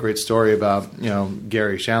not only a great story about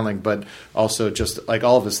Gary Shandling, but also just like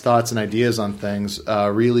all of his thoughts and ideas on things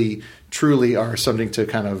really truly are something to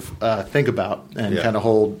kind of think about and kind of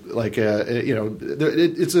hold like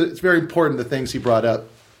it's very important, the things he brought up,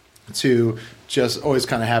 to just always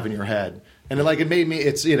kind of have in your head. And it made me,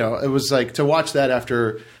 it was like to watch that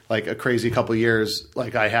after like a crazy couple of years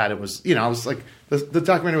like I had, it was, I was like, the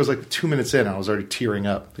documentary was like 2 minutes in, I was already tearing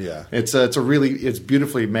up. Yeah. It's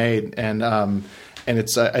beautifully made. And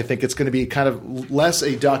it's, I think it's going to be kind of less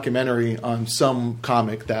a documentary on some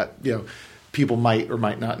comic that, people might or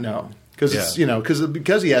might not know. Cause it's,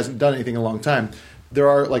 because he hasn't done anything in a long time. There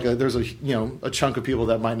are there's a chunk of people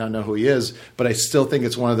that might not know who he is, but I still think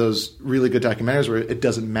it's one of those really good documentaries where it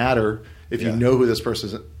doesn't matter if you know who this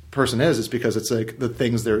person is. It's because it's like the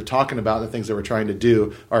things they're talking about, the things they were trying to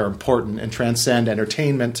do are important and transcend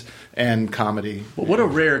entertainment and comedy. Well, what a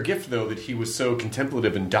rare gift, though, that he was so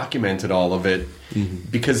contemplative and documented all of it,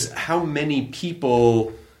 because how many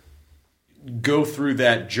people go through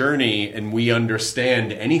that journey and we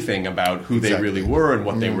understand anything about who they really were and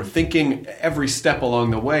what they were thinking every step along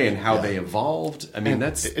the way and how they evolved. I mean,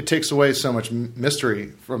 it takes away so much mystery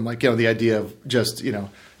from the idea of just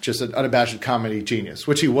an unabashed comedy genius,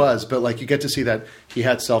 which he was, but like you get to see that he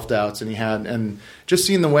had self-doubts and just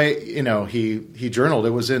seeing the way, he journaled, it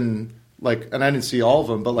was in and I didn't see all of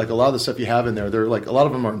them, but like a lot of the stuff you have in there, they're like, a lot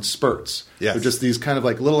of them are in spurts. Yes. They're just these kind of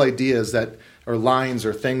like little ideas that or lines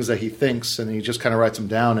or things that he thinks, and he just kind of writes them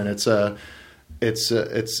down. And it's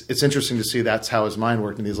interesting to see that's how his mind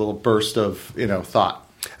worked in these little bursts of thought.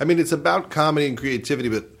 I mean, it's about comedy and creativity,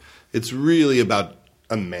 but it's really about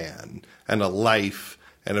a man and a life.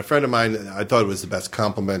 And a friend of mine, I thought it was the best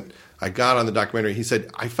compliment I got on the documentary. He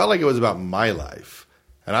said, I felt like it was about my life,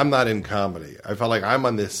 and I'm not in comedy. I felt like I'm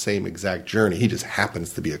on this same exact journey. He just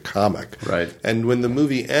happens to be a comic. Right. And when the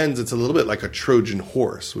movie ends, it's a little bit like a Trojan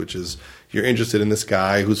horse, which is you're interested in this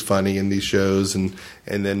guy who's funny in these shows, and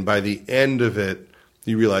then by the end of it,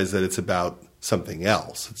 you realize that it's about something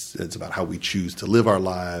else. It's about how we choose to live our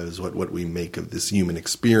lives, what we make of this human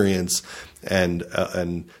experience, and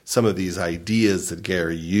some of these ideas that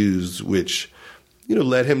Gary used, which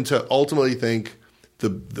led him to ultimately think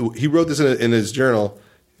he wrote this in his journal.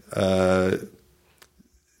 that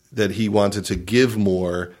he wanted to give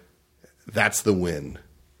more. That's the win.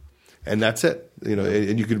 And that's it.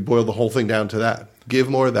 And you could boil the whole thing down to that. Give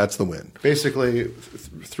more, that's the win. Basically,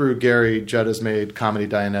 through Gary, Judd has made comedy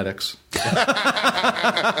Dianetics.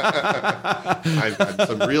 I've got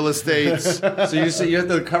some real estate. So you have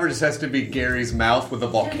the cover just has to be Gary's mouth with a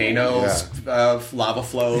volcano lava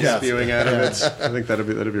flow spewing out of it. I think that'd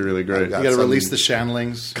be really great. You got to release the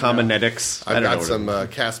Shanlings. Commonetics. I've got some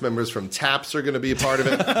cast members from TAPS are going to be a part of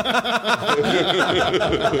it.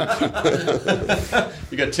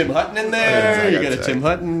 You got Tim Hutton in there. You got a Tim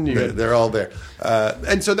Hutton. They're all there.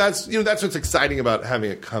 And so that's what's exciting about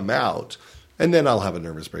having it come out. And then I'll have a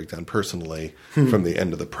nervous breakdown personally from the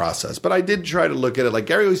end of the process. But I did try to look at it like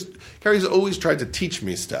Gary's always tried to teach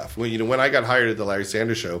me stuff. When I got hired at the Larry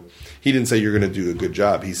Sanders Show, he didn't say you're going to do a good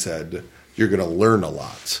job. He said you're going to learn a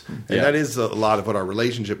lot, and that is a lot of what our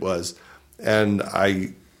relationship was. And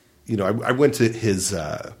I went to his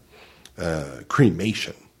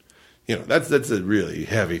cremation. That's a really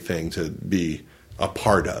heavy thing to be a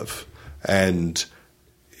part of, and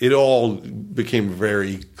it all became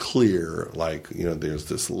very clear, there's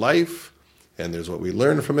this life, and there's what we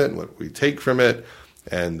learn from it, and what we take from it,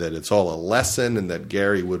 and that it's all a lesson, and that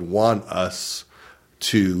Gary would want us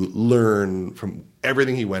to learn from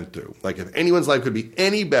everything he went through. Like, if anyone's life could be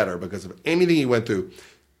any better because of anything he went through,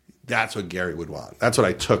 that's what Gary would want. That's what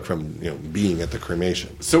I took from being at the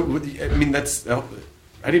cremation. So, that's...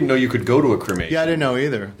 I didn't know you could go to a cremation. Yeah, I didn't know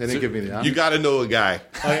either. They didn't give me the option. You got to know a guy.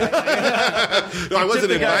 No, I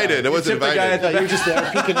wasn't invited. I wasn't invited. I thought you were just there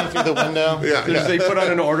peeking in through the window. They put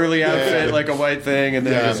on an orderly outfit, like a white thing, and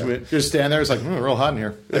then you just stand there. It's like, real hot in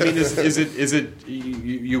here. Is it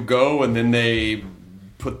you go and then they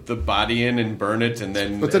put the body in and burn it, and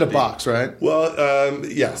then it's in a box, right? Well,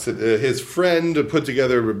 yes. His friend put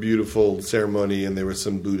together a beautiful ceremony, and there were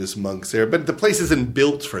some Buddhist monks there. But the place isn't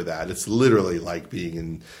built for that. It's literally like being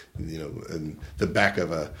in the back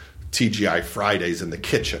of a TGI Fridays in the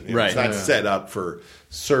kitchen. Right. It's not set up for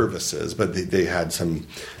services, but they had some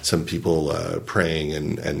people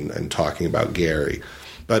praying and talking about Gary.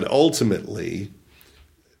 But ultimately,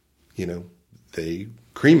 they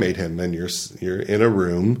cremate him, and you're in a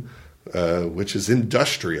room which is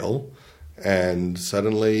industrial, and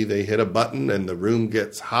suddenly they hit a button and the room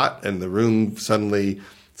gets hot, and the room suddenly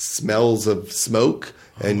smells of smoke,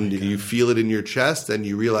 and you feel it in your chest, and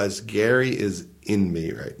you realize Gary is in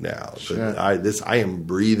me right now. Sure. I am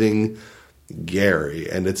breathing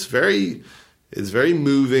Gary, and it's very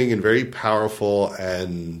moving and very powerful,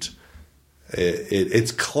 and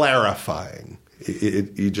it's clarifying.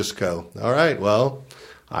 You just go, all right, well,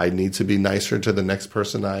 I need to be nicer to the next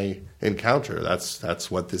person I encounter. That's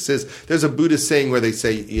what this is. There's a Buddhist saying where they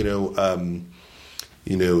say, when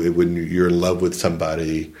you're in love with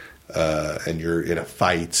somebody and you're in a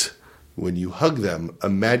fight, when you hug them,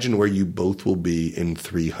 imagine where you both will be in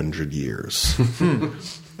 300 years.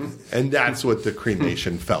 And that's what the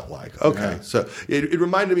cremation felt like. Okay, so it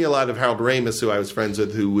reminded me a lot of Harold Ramis, who I was friends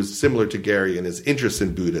with, who was similar to Gary in his interest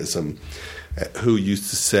in Buddhism, who used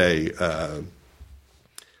to say,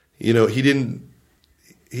 he didn't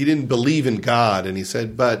believe in God, and he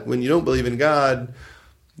said, but when you don't believe in God,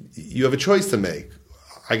 you have a choice to make.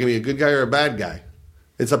 I can be a good guy or a bad guy.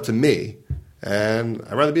 It's up to me, and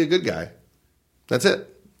I'd rather be a good guy. That's it.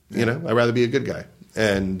 I'd rather be a good guy,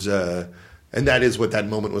 and that is what that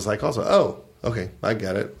moment was like. Also, oh, okay, I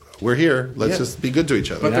get it. We're here. Let's just be good to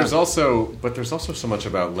each other. But there's also so much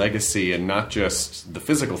about legacy, and not just the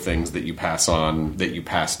physical things that you pass on, that you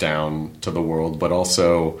pass down to the world, but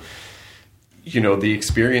also, the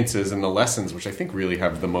experiences and the lessons, which I think really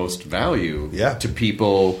have the most value to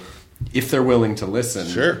people if they're willing to listen.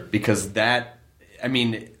 Sure. Because that's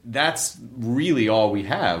really all we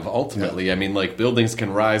have ultimately. Yeah. Buildings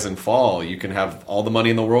can rise and fall. You can have all the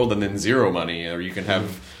money in the world and then zero money, or you can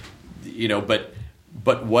have,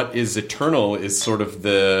 But what is eternal is sort of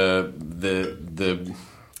the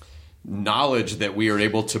knowledge that we are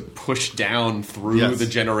able to push down through the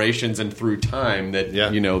generations and through time that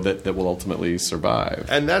that will ultimately survive.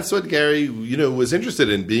 And that's what Gary was interested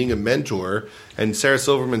in, being a mentor. And Sarah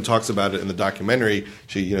Silverman talks about it in the documentary.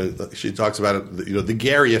 She talks about it, the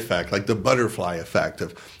Gary effect, like the butterfly effect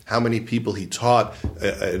of how many people he taught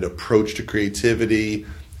an approach to creativity,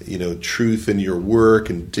 truth in your work,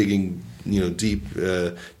 and digging deep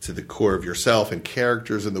to the core of yourself and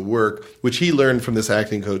characters in the work, which he learned from this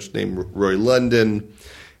acting coach named Roy London,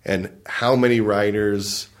 and how many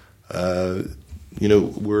writers,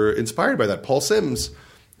 were inspired by that. Paul Simms,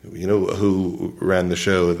 who ran the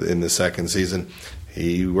show in the second season,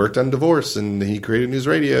 he worked on Divorce, and he created News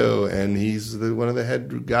Radio, and he's one of the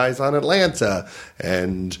head guys on Atlanta,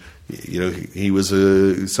 and he was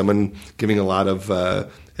someone giving a lot of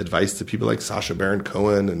advice to people like Sacha Baron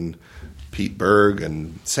Cohen and Pete Berg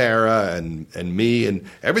and Sarah and me, and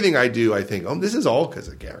everything I do, I think, this is all because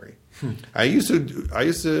of Gary. I used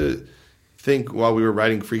to think while we were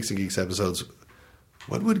writing Freaks and Geeks episodes,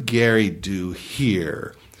 what would Gary do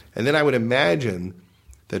here? And then I would imagine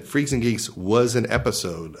that Freaks and Geeks was an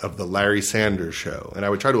episode of the Larry Sanders Show, and I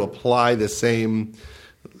would try to apply the same,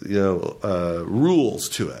 rules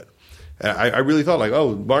to it. I really thought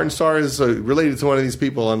Martin Starr is related to one of these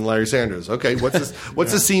people on Larry Sanders. Okay, what's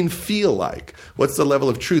the scene feel like? What's the level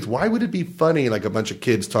of truth? Why would it be funny, like a bunch of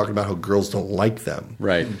kids talking about how girls don't like them?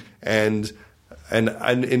 Right. And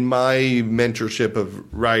in my mentorship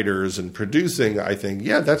of writers and producing, I think,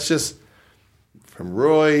 that's just from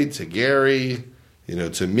Roy to Gary,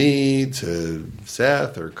 to me, to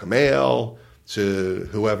Seth or Kumail, to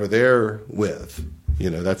whoever they're with.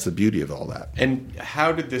 That's the beauty of all that. And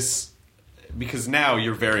how did this... Because now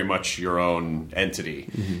you're very much your own entity.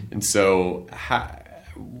 Mm-hmm. And so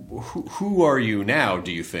who are you now,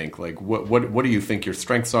 do you think? Like, what do you think your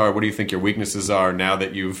strengths are? What do you think your weaknesses are now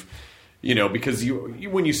that you've... because you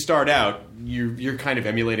when you start out, you're kind of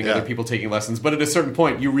emulating other people taking lessons, but at a certain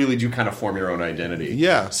point, you really do kind of form your own identity.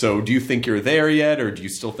 Yeah. So do you think you're there yet, or do you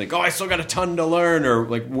still think, I still got a ton to learn, or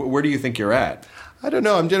like, where do you think you're at? I don't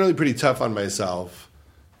know. I'm generally pretty tough on myself.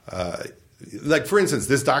 Like, for instance,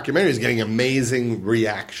 this documentary is getting amazing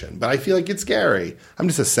reaction, but I feel like it's Gary. I'm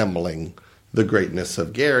just assembling the greatness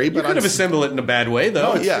of Gary. But you could have assembled it in a bad way,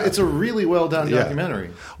 though. It's a really well done documentary.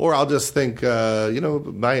 Or I'll just think,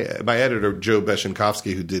 my editor, Joe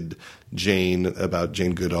Beshenkovsky, who did Jane, about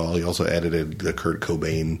Jane Goodall, he also edited the Kurt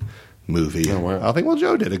Cobain movie. Oh, wow. I'll think,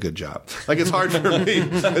 Joe did a good job. Like, it's hard for me.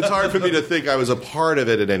 It's hard for me to think I was a part of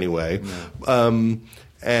it in any way. No.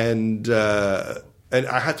 And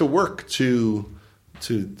I had to work to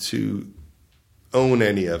own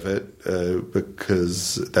any of it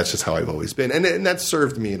because that's just how I've always been, and that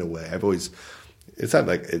served me in a way. It's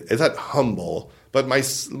not humble, but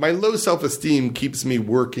my low self-esteem keeps me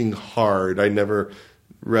working hard. I never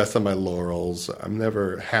rest on my laurels. I'm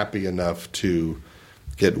never happy enough to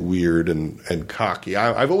get weird and cocky.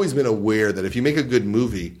 I've always been aware that if you make a good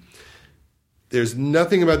movie, there's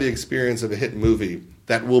nothing about the experience of a hit movie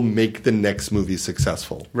that will make the next movie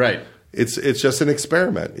successful. Right. It's just an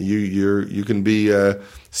experiment. You can be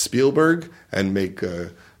Spielberg and make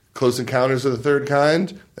Close Encounters of the Third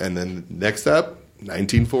Kind, and then next up,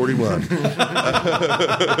 1941.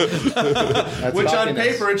 Which on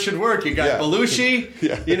paper it should work. You got Belushi.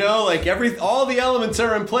 All the elements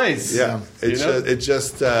are in place. Yeah.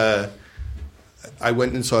 I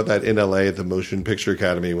went and saw that in LA at the Motion Picture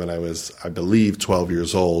Academy when I was, I believe, 12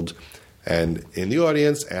 years old. And in the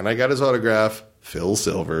audience, and I got his autograph, Phil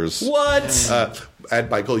Silvers. What?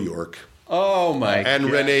 At Michael York. Oh, my God. And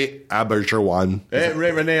René Auberjonois.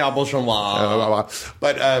 René Auberjonois.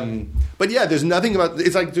 But yeah, there's nothing about...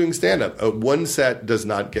 It's like doing stand-up. One set does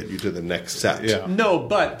not get you to the next set. Yeah. No,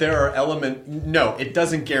 but there are elements... No, it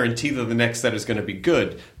doesn't guarantee that the next set is going to be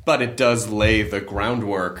good, but it does lay the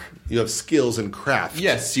groundwork. You have skills and craft.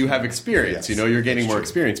 Yes, you have experience. Yes, you're gaining more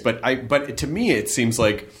experience. But to me, it seems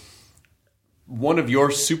like one of your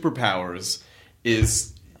superpowers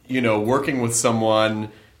is, working with someone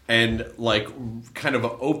and like kind of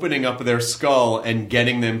opening up their skull and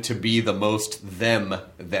getting them to be the most them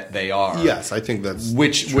that they are. Yes, I think that's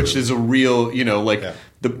which is a real,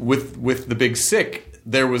 with The Big Sick,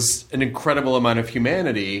 there was an incredible amount of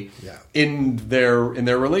humanity in their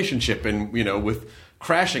relationship, and with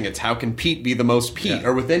Crashing, it's how can Pete be the most Pete,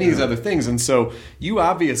 or with any of these other things, and so you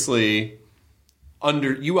obviously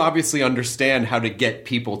understand how to get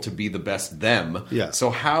people to be the best them. Yeah. So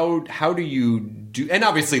how do you do? And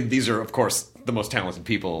obviously, these are, of course, the most talented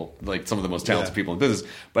people, like some of the most talented people in business.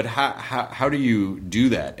 But how do you do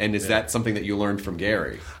that? And is that something that you learned from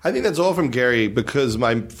Gary? I think that's all from Gary, because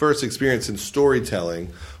my first experience in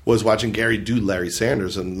storytelling was watching Gary do Larry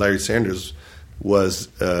Sanders, and Larry Sanders was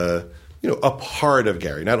a part of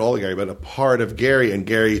Gary, not all of Gary, but a part of Gary. And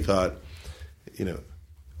Gary thought,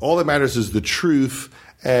 all that matters is the truth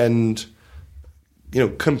and,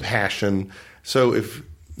 compassion. So if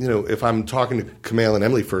I'm talking to Kumail and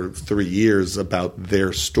Emily for 3 years about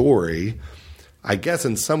their story, I guess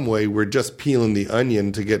in some way we're just peeling the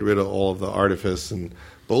onion to get rid of all of the artifice and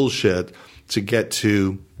bullshit to get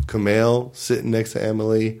to Kumail sitting next to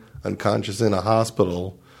Emily, unconscious in a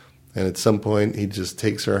hospital. And at some point he just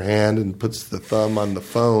takes her hand and puts the thumb on the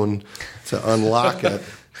phone to unlock it.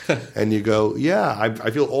 And you go, yeah,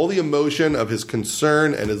 I feel all the emotion of his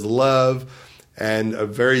concern and his love and a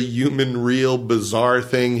very human, real, bizarre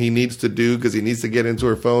thing he needs to do because he needs to get into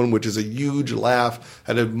her phone, which is a huge laugh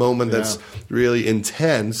at a moment that's really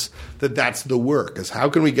intense, that's the work. Is how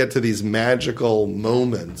can we get to these magical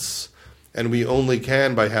moments? And we only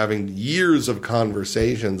can by having years of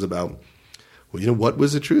conversations about, well, what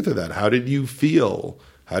was the truth of that? How did you feel?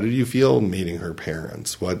 How did you feel meeting her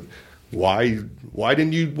parents? Why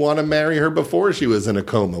didn't you want to marry her before she was in a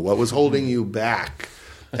coma? What was holding you back?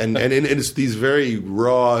 And it's these very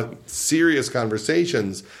raw, serious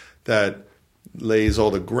conversations that lays all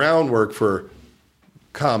the groundwork for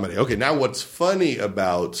comedy. Okay, now what's funny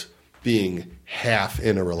about being half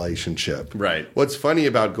in a relationship? Right. What's funny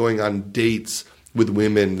about going on dates with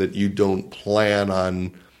women that you don't plan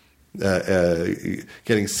on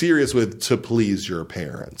getting serious with to please your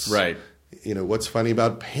parents? Right. What's funny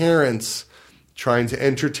about parents trying to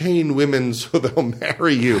entertain women so they'll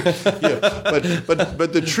marry you? But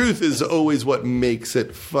the truth is always what makes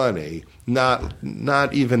it funny, not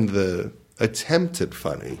even the attempt at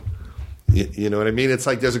funny. You know what I mean? It's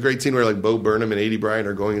like there's a great scene where like Bo Burnham and Aidy Bryant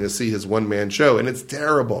are going to see his one-man show, and it's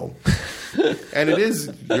terrible. And it is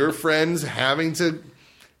your friends having to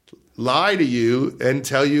lie to you and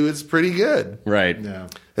tell you it's pretty good. Right. Yeah.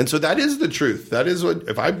 And so that is the truth. That is what,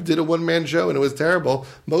 if I did a one-man show and it was terrible,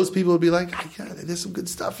 most people would be like, yeah, there's some good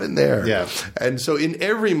stuff in there. Yeah. And so in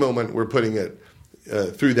every moment, we're putting it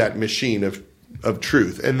through that machine of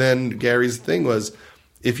truth. And then Gary's thing was,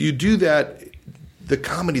 if you do that, the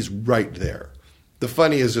comedy's right there. The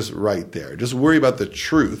funny is just right there. Just worry about the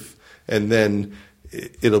truth, and then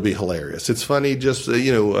it'll be hilarious. It's funny just,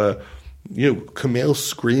 Kumail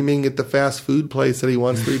screaming at the fast food place that he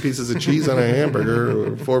wants 3 pieces of cheese on a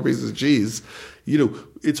hamburger or 4 pieces of cheese.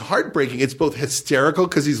 It's heartbreaking. It's both hysterical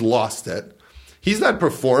because he's lost it. He's not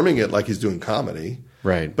performing it like he's doing comedy.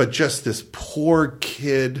 Right. But just this poor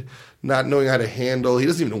kid not knowing how to handle. He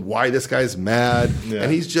doesn't even know why this guy's mad. Yeah.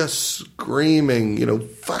 And he's just screaming,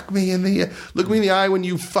 fuck me look me in the eye when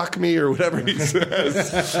you fuck me, or whatever he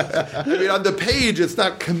says. I mean, on the page, it's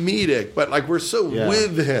not comedic, but like we're so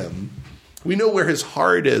with him. We know where his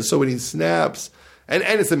heart is. So when he snaps, and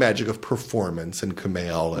it's the magic of performance and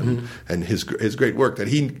Kumail and his great work that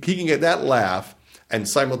he can get that laugh, and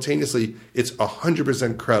simultaneously it's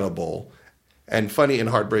 100% credible and funny and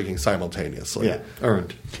heartbreaking simultaneously. Yeah,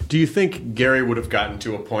 earned. Do you think Gary would have gotten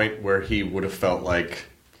to a point where he would have felt like,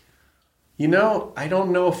 I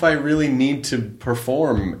don't know if I really need to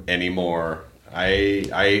perform anymore?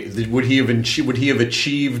 Would he have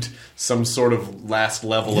achieved some sort of last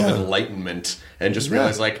level of enlightenment and just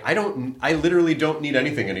realized I literally don't need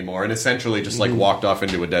anything anymore, and essentially just walked off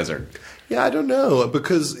into a desert? Yeah, I don't know,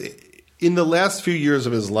 because in the last few years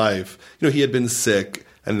of his life, he had been sick.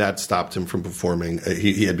 And that stopped him from performing.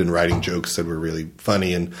 He had been writing jokes that were really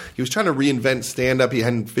funny, and he was trying to reinvent stand-up. He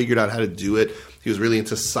hadn't figured out how to do it. He was really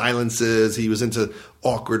into silences. He was into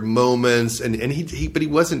awkward moments, but he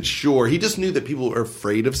wasn't sure. He just knew that people were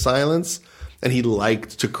afraid of silence, and he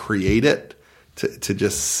liked to create it, to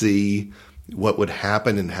just see what would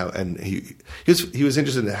happen and how. And he was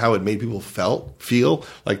interested in how it made people feel,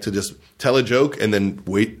 like to just tell a joke and then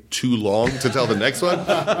wait too long to tell the next one,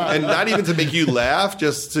 and not even to make you laugh,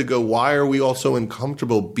 just to go, why are we all so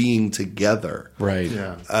uncomfortable being together? Right.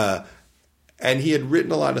 Yeah. And he had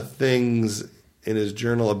written a lot of things in his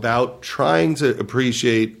journal about trying to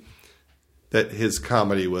appreciate that his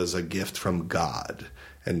comedy was a gift from God,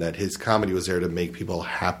 and that his comedy was there to make people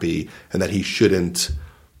happy, and that he shouldn't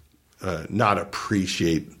not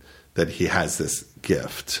appreciate that he has this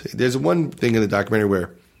gift. There's one thing in the documentary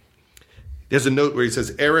where there's a note where he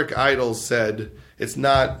says, Eric Idle said, it's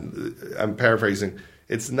not, I'm paraphrasing,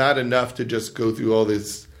 it's not enough to just go through all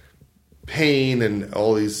this pain and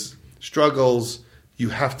all these struggles. You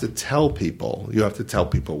have to tell people. You have to tell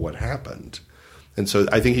people what happened. And so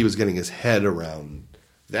I think he was getting his head around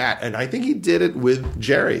that. And I think he did it with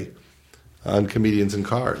Jerry on Comedians in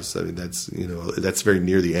Cars. I mean, that's very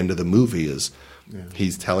near the end of the movie is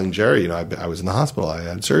he's telling Jerry, I was in the hospital. I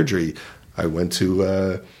had surgery. I went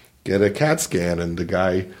to get a CAT scan, and the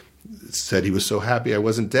guy said he was so happy I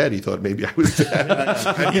wasn't dead. He thought maybe I was dead.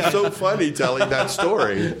 And he's so funny telling that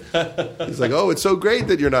story. He's like, "Oh, it's so great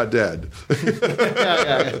that you're not dead."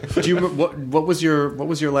 Do you what was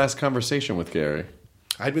your last conversation with Gary?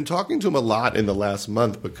 I'd been talking to him a lot in the last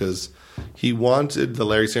month because he wanted the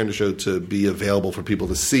Larry Sanders Show to be available for people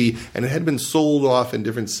to see, and it had been sold off in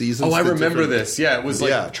different seasons. Oh, I remember this. Yeah, it was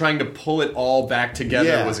like trying to pull it all back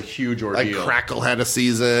together was a huge ordeal. Like Crackle had a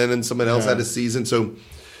season, and someone else had a season. So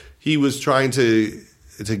he was trying to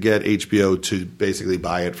to get HBO to basically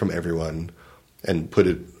buy it from everyone and put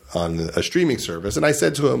it on a streaming service. And I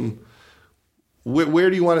said to him, where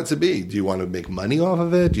do you want it to be? Do you want to make money off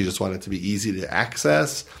of it? Do you just want it to be easy to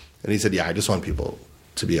access? And he said, yeah, I just want people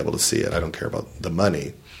to be able to see it. I don't care about the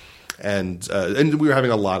money. And we were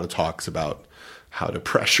having a lot of talks about how to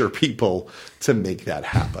pressure people to make that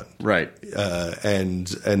happen. Right. And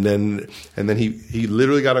then he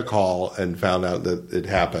literally got a call and found out that it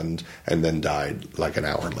happened and then died like an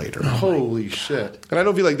hour later. Holy shit. And I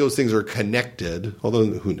don't feel like those things are connected, although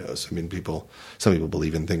who knows? I mean, some people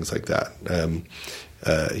believe in things like that.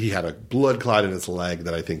 He had a blood clot in his leg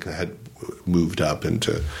that I think had moved up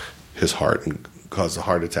into his heart and caused a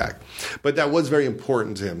heart attack. But that was very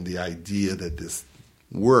important to him, the idea that this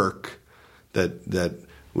work that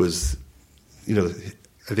was,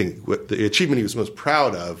 I think what the achievement he was most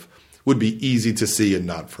proud of would be easy to see and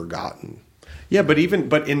not forgotten. Yeah, but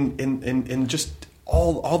in just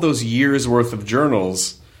all those years worth of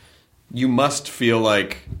journals, you must feel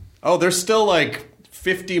like, oh, there's still like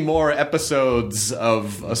 50 more episodes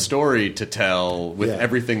of a story to tell with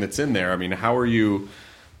everything that's in there. I mean, how are you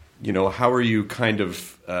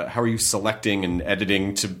selecting and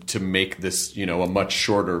editing to make this, a much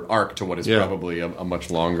shorter arc to what is probably a much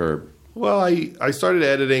longer? Well, I started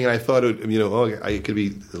editing and I thought it could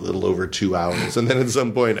be a little over 2 hours. And then at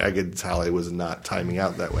some point I could tell I was not timing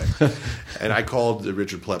out that way. And I called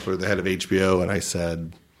Richard Plepler, the head of HBO, and I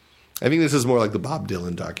said, I think this is more like the Bob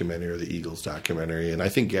Dylan documentary or the Eagles documentary, and I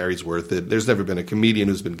think Gary's worth it. There's never been a comedian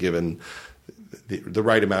who's been given the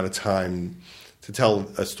right amount of time to tell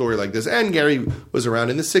a story like this. And Gary was around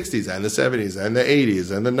in the 60s and the 70s and the 80s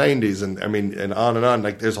and the 90s and on and on.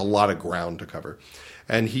 Like, there's a lot of ground to cover.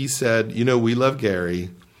 And he said, we love Gary,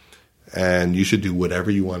 and you should do whatever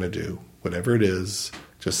you want to do. Whatever it is,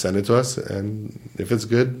 just send it to us, and if it's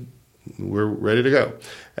good, we're ready to go.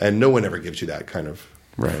 And no one ever gives you that kind of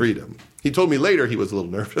freedom. He told me later he was a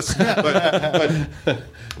little nervous,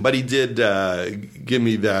 but he did give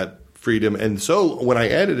me that freedom. And so when I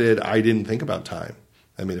edited, I didn't think about time.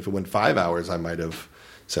 I mean, if it went 5 hours, I might have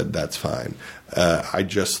said that's fine. I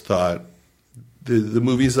just thought the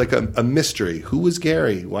movie is like a mystery. Who was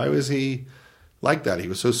Gary? Why was he like that? He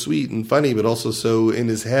was so sweet and funny, but also so in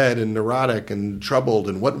his head and neurotic and troubled.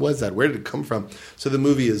 And what was that? Where did it come from? So the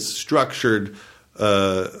movie is structured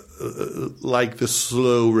like the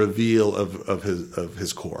slow reveal of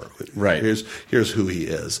his core. Right. Here's who he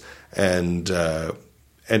is. And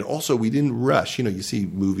also we didn't rush. You see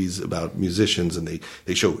movies about musicians and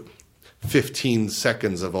they show 15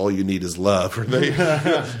 seconds of All You Need Is Love. Or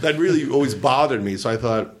that really always bothered me. So I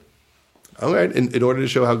thought, all right, in order to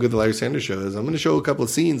show how good the Larry Sanders Show is, I'm going to show a couple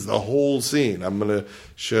of scenes, the whole scene. I'm going to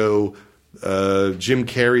show Jim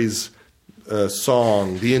Carrey's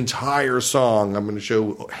song, the entire song. I'm going to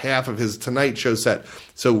show half of his Tonight Show set.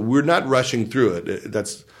 So we're not rushing through it.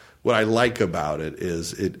 That's what I like about it,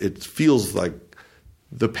 is it feels like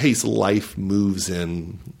the pace life moves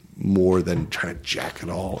in more than trying to jack it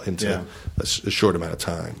all into a short amount of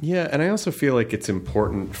time. Yeah, and I also feel like it's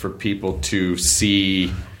important for people to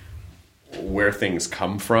see where things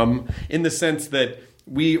come from, in the sense that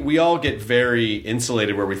we all get very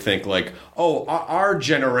insulated where we think like, oh, our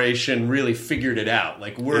generation really figured it out.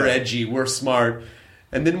 Like, we're edgy, we're smart.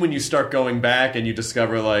 And then when you start going back and you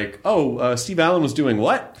discover like, oh, Steve Allen was doing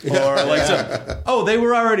what? Or like, they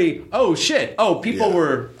were already, oh shit, oh, people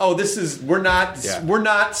were, oh, we're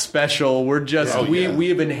not special. We're just, we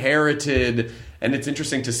have inherited, and it's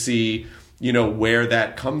interesting to see, where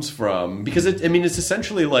that comes from, because it's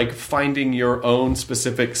essentially like finding your own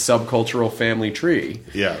specific subcultural family tree.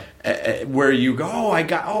 Yeah. Where you go,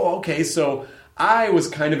 okay, so I was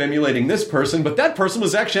kind of emulating this person, but that person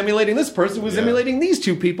was actually emulating this person who was emulating these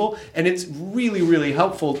two people, and it's really, really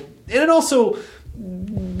helpful. And it also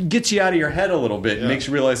gets you out of your head a little bit and makes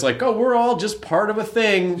you realize, like, oh, we're all just part of a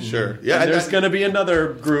thing. Sure. Yeah. And there's going to be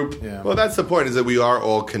another group. Yeah. Well, that's the point, is that we are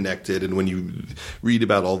all connected. And when you read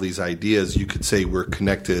about all these ideas, you could say we're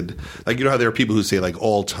connected. Like, how there are people who say, like,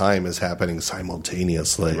 all time is happening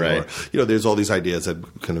simultaneously. Right. Or, there's all these ideas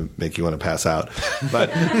that kind of make you want to pass out.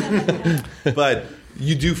 But, but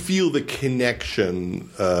you do feel the connection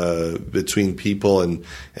between people. And,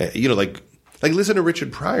 like listen to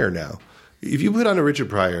Richard Pryor now. If you put on a Richard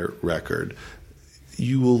Pryor record,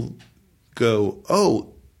 you will go,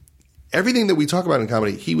 oh, everything that we talk about in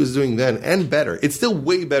comedy, he was doing then, and better. It's still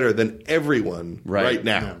way better than everyone right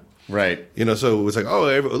now. Yeah. Right. So it's like,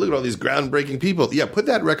 oh, look at all these groundbreaking people. Yeah, put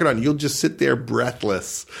that record on. You'll just sit there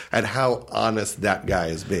breathless at how honest that guy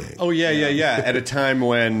is being. Oh, yeah. At a time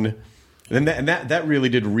when And that really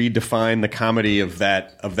did redefine the comedy of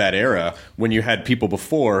that era, when you had people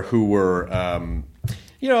before who were,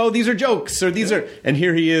 these are jokes, or these are, and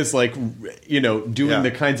here he is, like, doing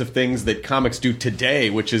the kinds of things that comics do today,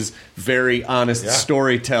 which is very honest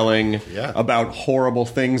storytelling about horrible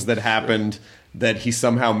things that happened that he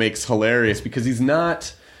somehow makes hilarious, because he's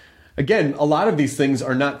not. Again, a lot of these things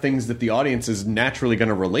are not things that the audience is naturally going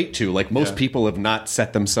to relate to. Like, most people have not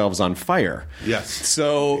set themselves on fire. Yes.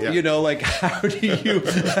 So, like, how do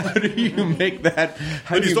you make that?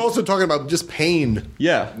 But he's also talking about just pain.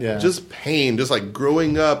 Yeah. Just pain. Just like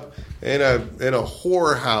growing up in a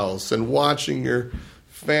whorehouse and watching your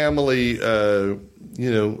family,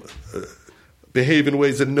 behave in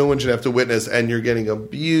ways that no one should have to witness, and you're getting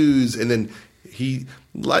abused, and then he,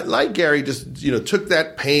 like Gary, just took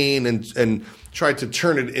that pain and tried to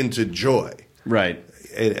turn it into joy. Right.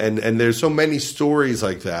 And there's so many stories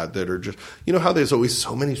like that are just, how there's always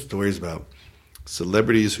so many stories about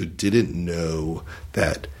celebrities who didn't know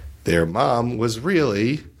that their mom was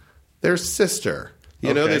really their sister.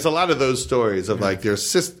 There's a lot of those stories of like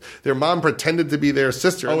their mom pretended to be their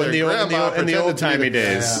sister. Oh, and in the old timey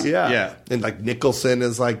days. Yeah. And like Nicholson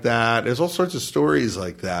is like that. There's all sorts of stories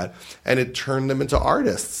like that. And it turned them into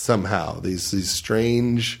artists somehow. These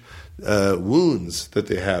strange wounds that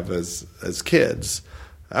they have as kids.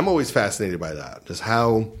 I'm always fascinated by that. Just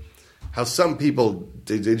how some people,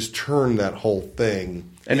 they just turn that whole thing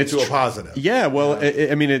into a positive. Yeah, well, it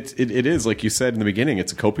is, like you said in the beginning,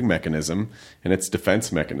 it's a coping mechanism and it's a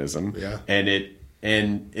defense mechanism. Yeah. And it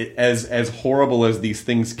as horrible as these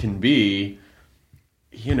things can be,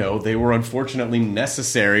 they were unfortunately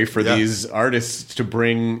necessary for these artists to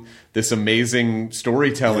bring this amazing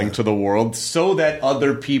storytelling to the world, so that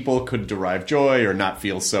other people could derive joy or not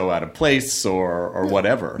feel so out of place or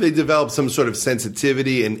whatever. They develop some sort of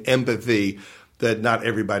sensitivity and empathy that not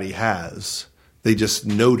everybody has. They just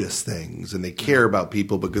notice things, and they care about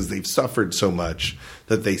people because they've suffered so much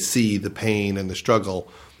that they see the pain and the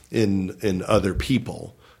struggle in other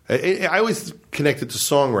people. I always connect it to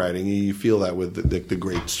songwriting. You feel that with the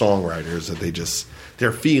great songwriters, that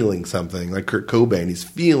they're feeling something. Like Kurt Cobain, he's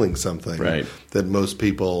feeling something that most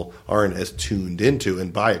people aren't as tuned into.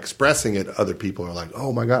 And by expressing it, other people are like,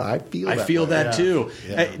 oh my God, I feel that too.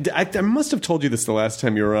 Yeah. I must have told you this the last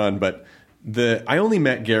time you were on, but I only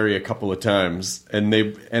met Gary a couple of times, and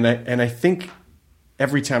I think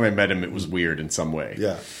every time I met him, it was weird in some way.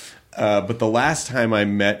 Yeah. But the last time I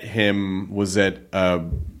met him was at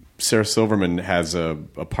Sarah Silverman has a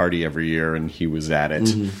party every year, and he was at it.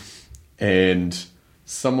 Mm-hmm. And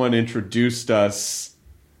someone introduced us,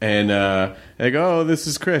 and they go, "Oh, this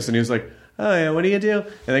is Chris," and he was like, "Oh yeah, what do you do?"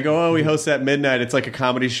 And they go, "Oh, we host at midnight. It's like a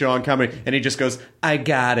comedy show on comedy." And he just goes, "I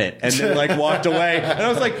got it," and then like walked away. And I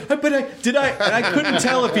was like, "But And I couldn't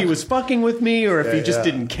tell if he was fucking with me or if he just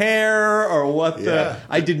didn't care or what.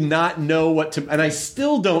 I did not know what to, and I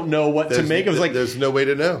still don't know what to make. I was like, "There's no way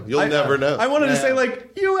to know. You'll never know." I wanted to say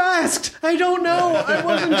like, "You asked. I don't know. I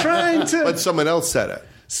wasn't trying to." But someone else said it.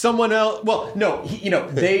 Someone else. Well, no.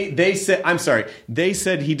 They said. I'm sorry. They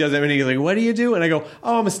said he does everything. He's like, "What do you do?" And I go,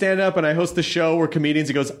 "Oh, I'm a stand-up and I host the show where comedians."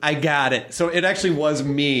 He goes, "I got it." So it actually was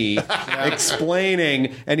me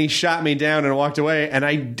explaining, and he shot me down and walked away, and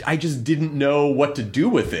I just didn't know what to do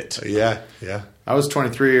with it. Yeah. I was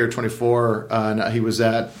 23 or 24, and he was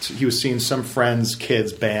seeing some friend's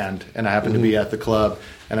kid's band, and I happened to be at the club,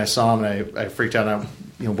 and I saw him, and I freaked out, and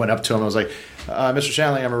I went up to him. I was like, "Mr.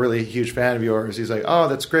 Shanley, I'm a really huge fan of yours." He's like, "Oh,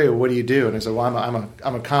 that's great. Well, what do you do?" And I said, "Well,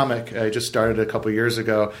 I'm a comic. I just started a couple years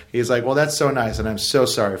ago." He's like, "Well, that's so nice, and I'm so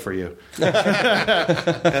sorry for you."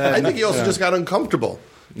 I think he also just got uncomfortable.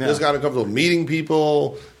 Yeah. Just got uncomfortable meeting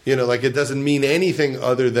people. Like it doesn't mean anything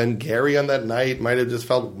other than Gary on that night might have just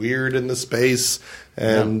felt weird in the space,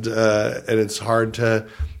 and it's hard to.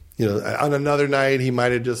 On another night, he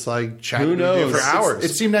might have just like chatted with you for hours. It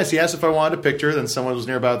seemed nice. He asked if I wanted a picture. Then someone was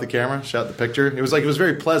nearby with the camera, shot the picture. It was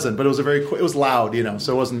very pleasant, but it was loud,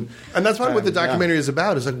 so it wasn't. And that's what the documentary is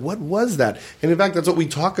about. Is like, what was that? And in fact, that's what we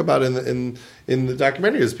talk about in the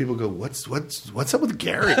documentary. Is people go, what's up with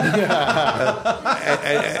Gary?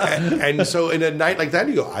 And so in a night like that,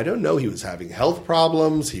 you go, I don't know. He was having health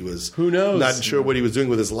problems. He was not sure what he was doing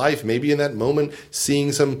with his life. Maybe in that moment,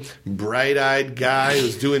 seeing some bright-eyed guy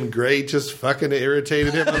who's doing great just fucking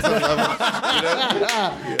irritated him on some level.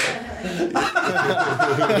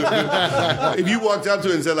 If you walked up to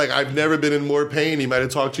him and said, like, "I've never been in more pain," he might have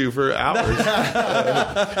talked to you for hours.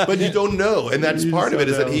 But you don't know. And that's part of it,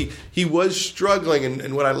 is that he was struggling.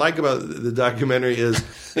 And what I like about the documentary is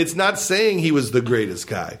it's not saying he was the greatest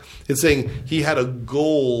guy. It's saying he had a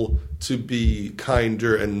goal to be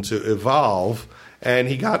kinder and to evolve. And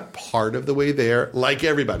he got part of the way there, like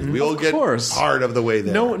everybody. We all get part of the way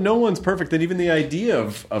there. No one's perfect, and even the idea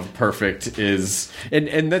of perfect is,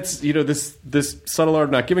 and that's this subtle art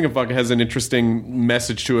of not giving a fuck has an interesting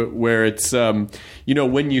message to it, where it's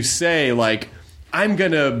when you say like I'm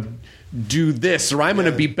gonna do this, or I'm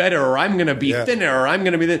going to be better, or I'm going to be thinner, or I'm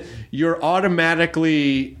going to be this, you're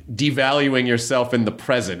automatically devaluing yourself in the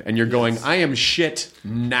present, and you're going, I am shit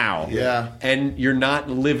now. Yeah. And you're not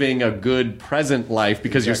living a good present life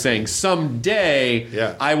because you're saying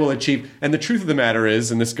someday I will achieve. And the truth of the matter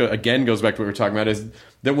is, and this again goes back to what we were talking about, is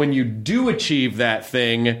that when you do achieve that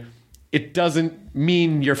thing, it doesn't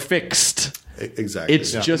mean you're fixed. Exactly.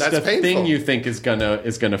 It's just a thing you think is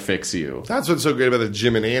gonna fix you. That's what's so great about the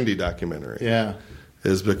Jim and Andy documentary. Yeah.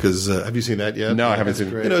 Is because have you seen that yet? No, I haven't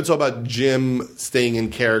seen it. It's all about Jim staying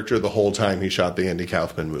in character the whole time he shot the Andy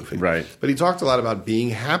Kaufman movie. Right. But he talked a lot about being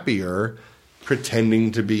happier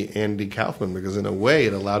pretending to be Andy Kaufman, because in a way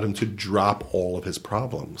it allowed him to drop all of his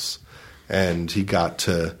problems. And he got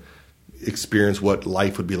to experience what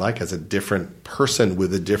life would be like as a different person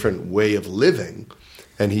with a different way of living.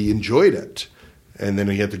 And he enjoyed it. And then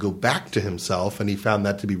he had to go back to himself, and he found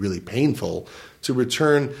that to be really painful, to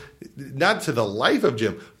return not to the life of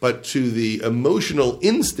Jim, but to the emotional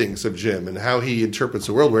instincts of Jim and how he interprets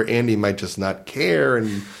the world, where Andy might just not care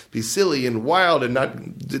and be silly and wild and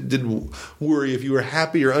not didn't worry if you were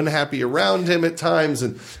happy or unhappy around him at times,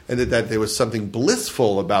 and that there was something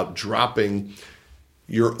blissful about dropping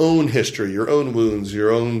your own history, your own wounds,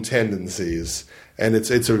 your own tendencies. And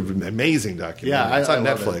it's an amazing documentary. Yeah, it's on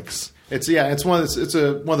I Netflix. It's one of those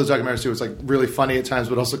documentaries too. It's like really funny at times,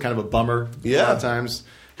 but also kind of a bummer a lot of times.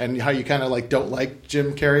 And how you kind of like don't like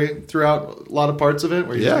Jim Carrey throughout a lot of parts of it,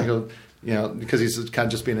 where you go, because he's kind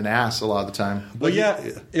of just being an ass a lot of the time. Well, go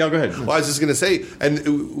ahead. Well, I was just going to say,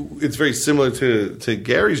 and it's very similar to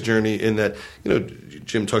Gary's journey in that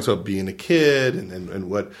Jim talks about being a kid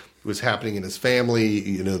and what was happening in his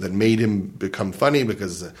family, that made him become funny,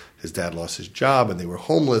 because his dad lost his job and they were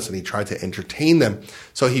homeless, and he tried to entertain them.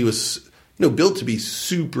 So he was, built to be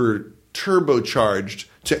super turbocharged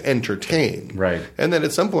to entertain. Right. And then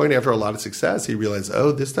at some point, after a lot of success, he realized,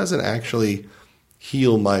 this doesn't actually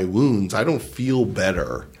heal my wounds. I don't feel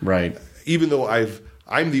better. Right. Even though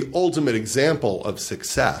I'm the ultimate example of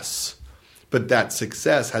success, but that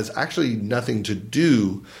success has actually nothing to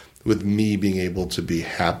do with me being able to be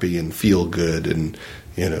happy and feel good. And,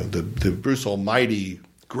 the Bruce Almighty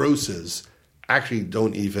grosses actually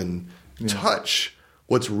don't even touch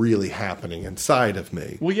what's really happening inside of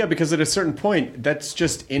me. Well, yeah, because at a certain point, that's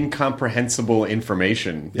just incomprehensible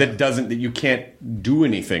information that you can't do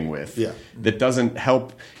anything with. Yeah. That doesn't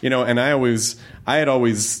help, and I had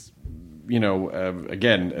always,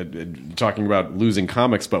 again, talking about losing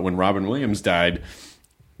comics, but when Robin Williams died,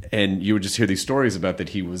 and you would just hear these stories about that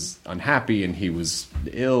he was unhappy and he was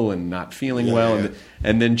ill and not feeling well,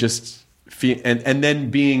 and then just and then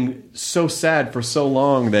being so sad for so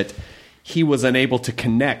long that he was unable to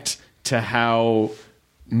connect to how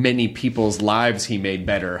many people's lives he made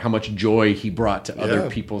better, how much joy he brought to other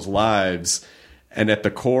people's lives, and at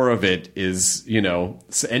the core of it is,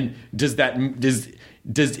 and is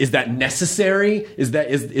that necessary? Is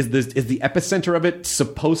the epicenter of it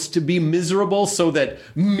supposed to be miserable so that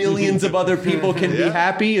millions of other people can be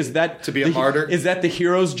happy? Is that to be a martyr? Is that the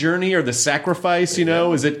hero's journey or the sacrifice?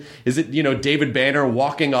 Is it David Banner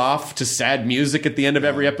walking off to sad music at the end of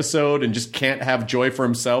every episode and just can't have joy for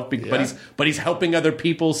himself, but he's helping other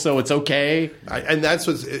people, so it's okay. And that's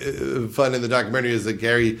what's fun in the documentary, is that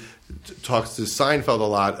Gary talks to Seinfeld a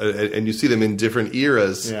lot, and you see them in different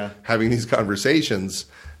eras having these conversations,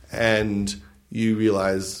 and you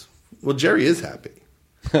realize, well, Jerry is happy.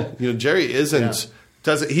 Jerry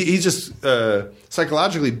he's just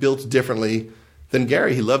psychologically built differently than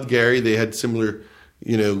Gary. He loved Gary. They had similar,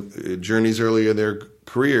 journeys earlier in their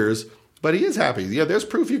careers. But he is happy. Yeah, there's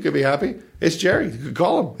proof you can be happy. It's Jerry. You could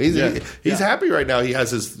call him. He's happy right now. He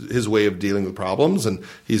has his way of dealing with problems, and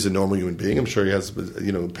he's a normal human being. I'm sure he has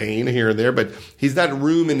pain here and there, but he's not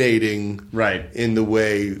ruminating in the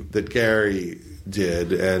way that Gary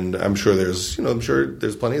did. And I'm sure there's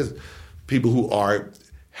plenty of people who are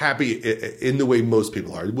happy in the way most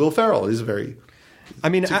people are. Will Ferrell is a very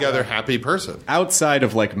happy person. Outside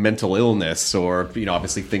of like mental illness or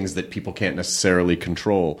obviously things that people can't necessarily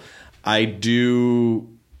control, I do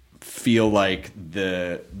feel like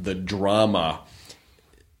the drama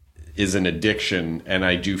is an addiction, and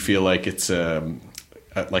I do feel like it's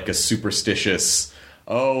like a superstitious,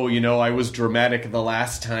 I was dramatic the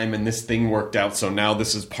last time and this thing worked out, so now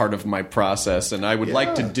this is part of my process. And I would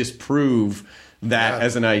like to disprove that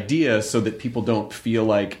as an idea so that people don't feel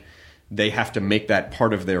like they have to make that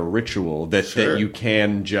part of their ritual, that you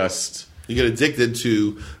can just... You get addicted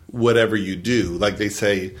to whatever you do. Like they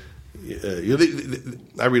say,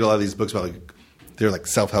 I read a lot of these books about they're like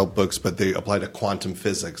self-help books, but they apply to quantum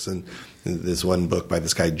physics. And there's one book by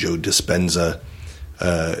this guy, Joe Dispenza.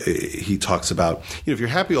 He talks about, if you're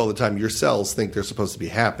happy all the time, your cells think they're supposed to be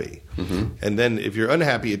happy. Mm-hmm. And then if you're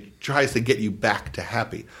unhappy, it tries to get you back to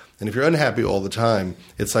happy. And if you're unhappy all the time,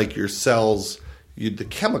 it's like your cells, the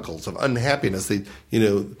chemicals of unhappiness,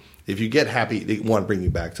 if you get happy, they want to bring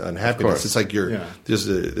you back to unhappiness. It's like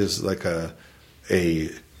there's like a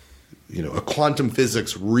quantum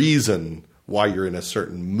physics reason why you're in a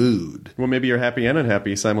certain mood. Well, maybe you're happy and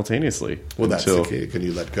unhappy simultaneously. Well, that's the key. Can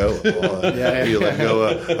you let go? Can you let go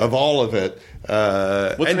of all of it?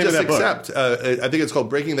 What's the name just of that accept. I think it's called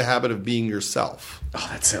Breaking the Habit of Being Yourself. Oh,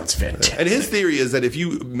 that sounds fantastic. And his theory is that if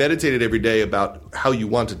you meditated every day about how you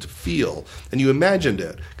wanted to feel, and you imagined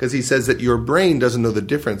it, because he says that your brain doesn't know the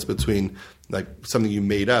difference between like something you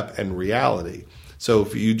made up and reality. So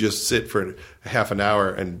if you just sit for half an hour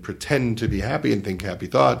and pretend to be happy and think happy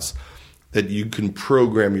thoughts, that you can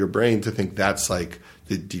program your brain to think that's like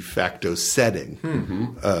the de facto setting.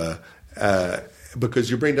 Mm-hmm. Because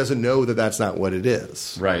your brain doesn't know that that's not what it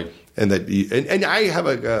is. Right. And that and I have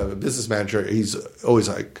a business manager, he's always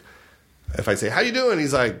like, if I say, how you doing?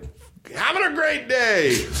 He's like, having a great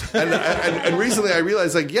day. and recently I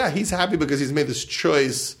realized he's happy because he's made this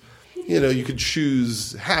choice. You could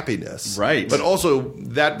choose happiness. Right. But also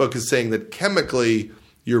that book is saying that chemically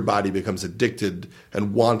your body becomes addicted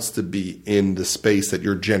and wants to be in the space that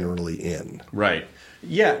you're generally in. Right.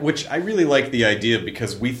 Yeah, which I really like the idea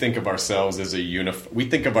because we think of ourselves as I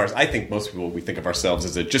think most people, we think of ourselves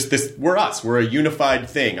as we're us. We're a unified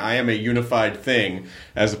thing. I am a unified thing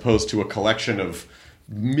as opposed to a collection of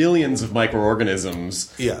millions of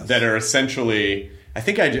microorganisms that are essentially... I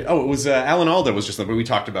think it was Alan Alda was just, we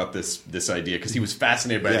talked about this idea because he was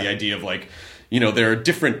fascinated by the idea of there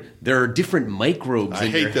are different microbes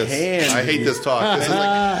in your hand. I hate this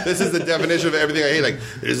talk. This is the definition of everything I hate. Like,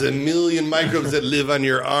 there's a million microbes that live on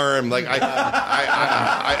your arm. Like,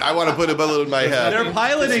 I want to put a bullet in my head. They're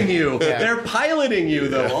piloting you. Yeah. They're piloting you,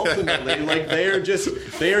 though. Ultimately, like they are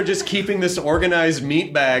just keeping this organized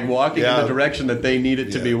meat bag walking in the direction that they need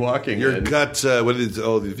it to be walking. Your gut.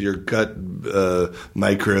 Your gut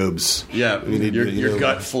microbes. Yeah. Your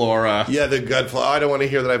gut flora. Yeah, the gut flora. I don't want to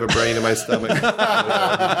hear that I have a brain in my stomach.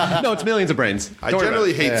 No, it's millions of brains. I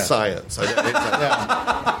generally hate science. I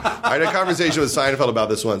had a conversation with Seinfeld about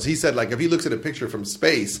this once. He said, if he looks at a picture from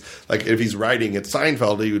space, like if he's writing at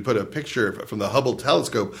Seinfeld, he would put a picture from the Hubble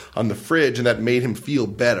telescope on the fridge, and that made him feel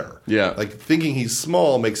better. Yeah. Like thinking he's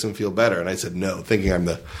small makes him feel better. And I said, no, thinking I'm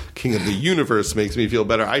the king of the universe makes me feel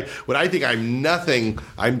better. When I think I'm nothing,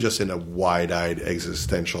 I'm just in a wide-eyed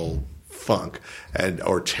existential funk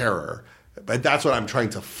or terror. But that's what I'm trying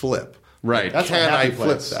to flip. Right. That's Can I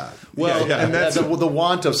flip that? Well, and that's the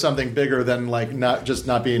want of something bigger than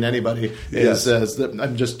not being anybody is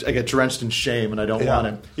that I get drenched in shame and I don't want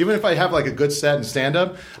it. Even if I have a good set and stand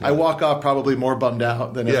up, I walk off probably more bummed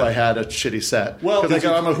out than if I had a shitty set. Well, because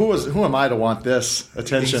I go, who am I to want this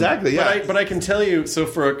attention? Exactly. Yeah. But I can tell you, so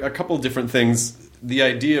for a couple of different things, the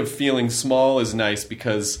idea of feeling small is nice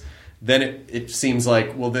because then it seems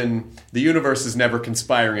like, well, then the universe is never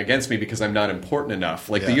conspiring against me because I'm not important enough.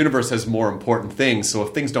 The universe has more important things, so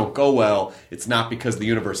if things don't go well, it's not because the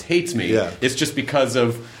universe hates me. Yeah. It's just because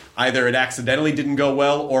of either it accidentally didn't go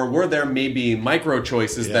well, or were there maybe micro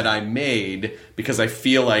choices that I made because I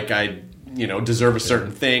feel like I deserve a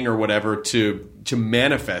certain thing or whatever to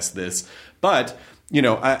manifest this. But...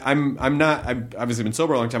 I've obviously been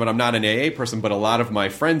sober a long time, but I'm not an AA person. But a lot of my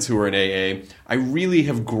friends who are in AA, I really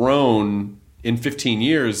have grown in 15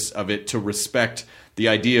 years of it to respect the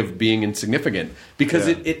idea of being insignificant because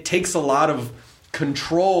it takes a lot of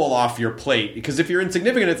control off your plate. Because if you're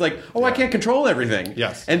insignificant, it's like, I can't control everything.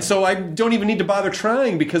 Yes. And so I don't even need to bother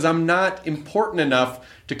trying because I'm not important enough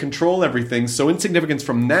to control everything. So insignificance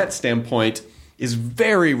from that standpoint is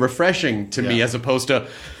very refreshing to me as opposed to...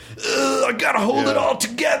 I gotta hold it all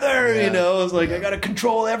together, It's like I gotta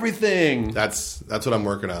control everything. That's what I'm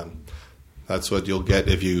working on. That's what you'll get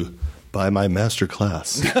if you buy my master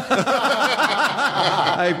class.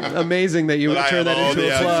 Amazing that you would turn that into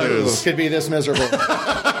a plug. This could be this miserable.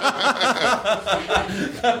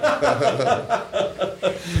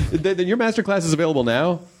 Then your master class is available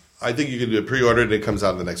now? I think you can do a pre-order and it comes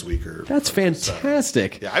out in the next week or That's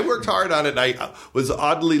fantastic. So. Yeah, I worked hard on it and I was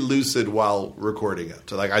oddly lucid while recording it.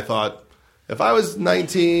 So I thought if I was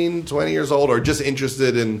 19, 20 years old or just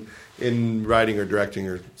interested in writing or directing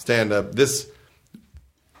or stand-up,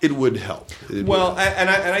 it would help.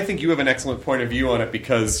 I think you have an excellent point of view on it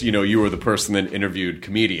because you were the person that interviewed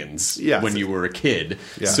comedians when you were a kid,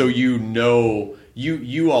 so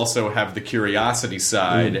you also have the curiosity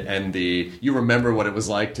side and you remember what it was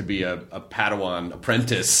like to be a Padawan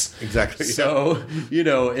apprentice. Exactly. So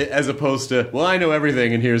as opposed to I know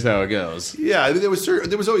everything and here's how it goes. Yeah, there was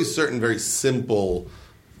always certain very simple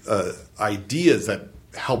ideas that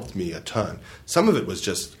helped me a ton. Some of it was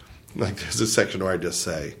just like there's a section where I just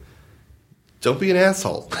say, don't be an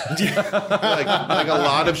asshole. like a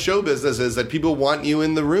lot of show business is that people want you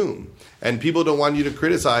in the room and people don't want you to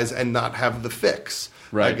criticize and not have the fix.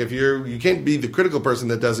 Right. Like if you can't be the critical person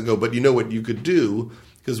that doesn't go, but you know what you could do,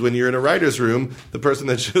 because when you're in a writer's room, the person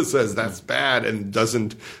that just says that's bad and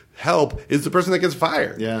doesn't help is the person that gets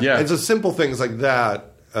fired. Yeah. And so simple things like that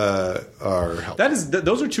are helpful.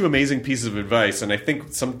 Those are two amazing pieces of advice, and I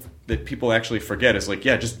think some that people actually forget is like,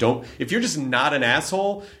 just don't. If you're just not an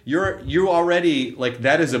asshole, you already like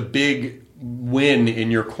that is a big win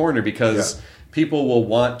in your corner because people will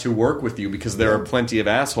want to work with you because there are plenty of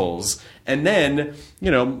assholes. And then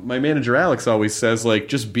my manager Alex always says like,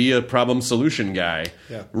 just be a problem solution guy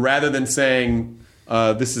rather than saying.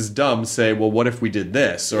 This is dumb. Say, well, what if we did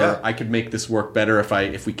this? Or I could make this work better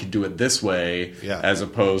if we could do it this way, as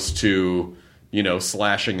opposed to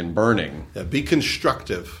slashing and burning. Yeah, be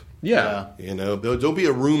constructive. Yeah. Don't be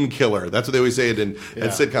a room killer. That's what they always say in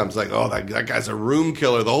sitcoms. Like, oh, that guy's a room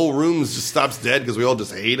killer. The whole room just stops dead because we all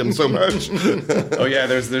just hate him so much. Oh yeah,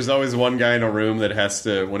 there's always one guy in a room that has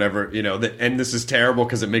to whenever and this is terrible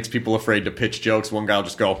because it makes people afraid to pitch jokes. One guy will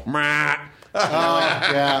just go, Mah.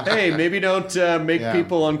 Hey, maybe don't make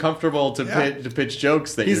people uncomfortable to pitch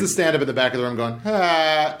jokes. He's the stand-up in the back of the room going,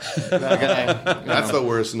 that guy. That's the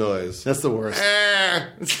worst noise. That's the worst.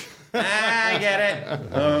 I get it.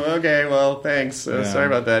 Oh, okay, well, thanks. Sorry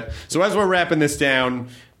about that. So as we're wrapping this down,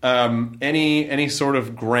 any sort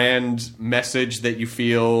of grand message that you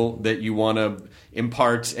feel that you want to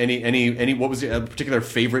impart? Any what was a particular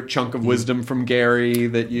favorite chunk of wisdom from Gary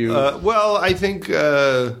that you? Well, I think.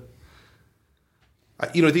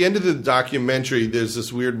 At the end of the documentary, there's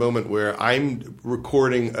this weird moment where I'm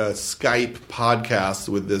recording a Skype podcast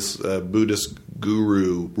with this Buddhist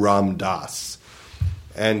guru, Ram Dass.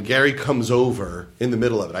 And Gary comes over in the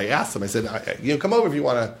middle of it. I asked him, I said, come over if you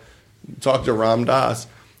want to talk to Ram Dass.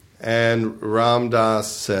 And Ram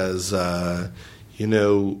Dass says,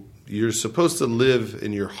 you're supposed to live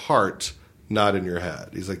in your heart, not in your head.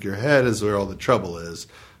 He's like, your head is where all the trouble is.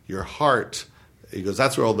 Your heart... He goes,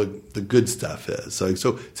 that's where all the good stuff is. So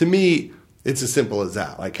to me, it's as simple as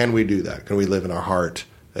that. Like, can we do that? Can we live in our heart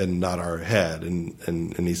and not our head?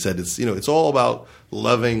 And he said, it's all about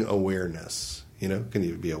loving awareness. Can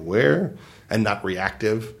you be aware and not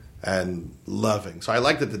reactive and loving? So I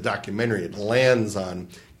like that the documentary, it lands on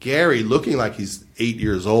Gary looking like he's 8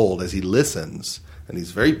 years old as he listens. And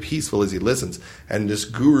he's very peaceful as he listens. And this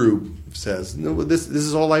guru says, no, this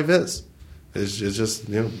is all life is. It's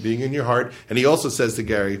just being in your heart. And he also says to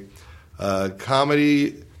Gary,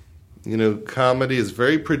 comedy is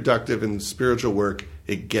very productive in spiritual work.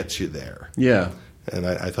 It gets you there. Yeah. And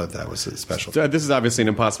I thought that was special. So this is obviously an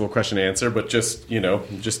impossible question to answer, but just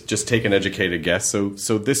take an educated guess.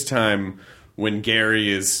 So this time when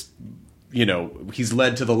Gary is, he's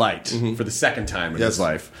led to the light for the second time in his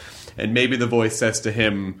life, and maybe the voice says to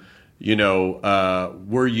him,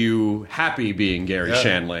 were you happy being Gary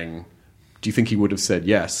Shandling? Do you think he would have said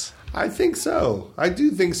yes? I think so. I do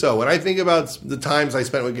think so. When I think about the times I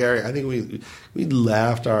spent with Gary, I think we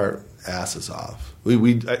laughed our asses off.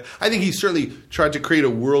 I think he certainly tried to create a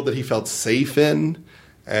world that he felt safe in.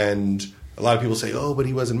 And a lot of people say, oh, but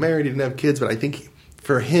he wasn't married, he didn't have kids. But I think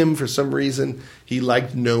for him, for some reason, he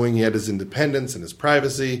liked knowing he had his independence and his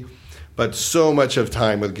privacy. But so much of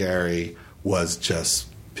time with Gary was just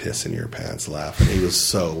pissing your pants laughing. He was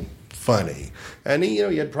so funny. And he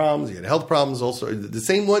had problems. He had health problems also. The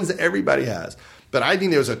same ones that everybody has. But I think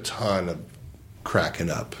there was a ton of cracking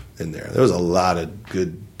up in there. There was a lot of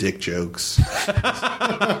good dick jokes.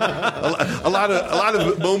 a lot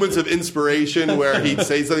of moments of inspiration where he'd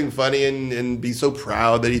say something funny and be so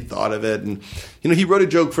proud that he thought of it. And he wrote a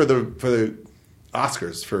joke for the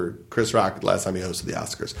Oscars for Chris Rock last time he hosted the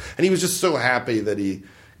Oscars. And he was just so happy that he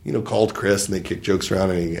called Chris and they kicked jokes around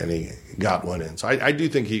and he got one in. So I do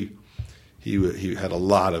think he had a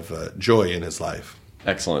lot of joy in his life.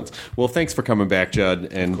 Excellent. Well, thanks for coming back,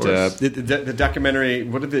 Judd. And the documentary,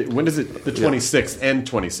 when is it? The 26th and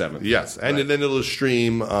 27th. Yes, and then it'll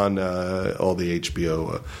stream on all the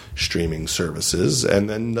HBO streaming services. And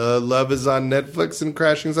then Love is on Netflix and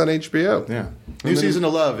Crashing's on HBO. Yeah. New Season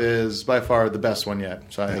of Love is by far the best one yet.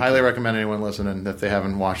 So I highly recommend anyone listening, if they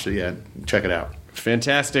haven't watched it yet, check it out.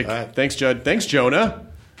 Fantastic. Thanks, Judd. Thanks, Jonah.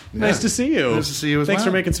 Nice to see you. Nice to see you as Thanks well.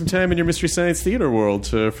 for making some time in your Mystery Science Theater world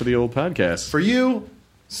for the old podcast. For you,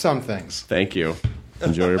 some things. Thank you.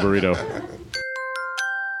 Enjoy your burrito.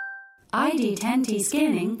 ID10T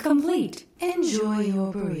scanning complete. Enjoy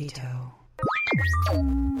your burrito.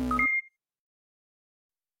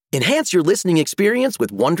 Enhance your listening experience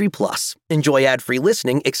with Wondery Plus. Enjoy ad-free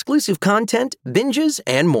listening, exclusive content, binges,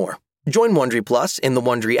 and more. Join Wondery Plus in the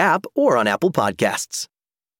Wondery app or on Apple Podcasts.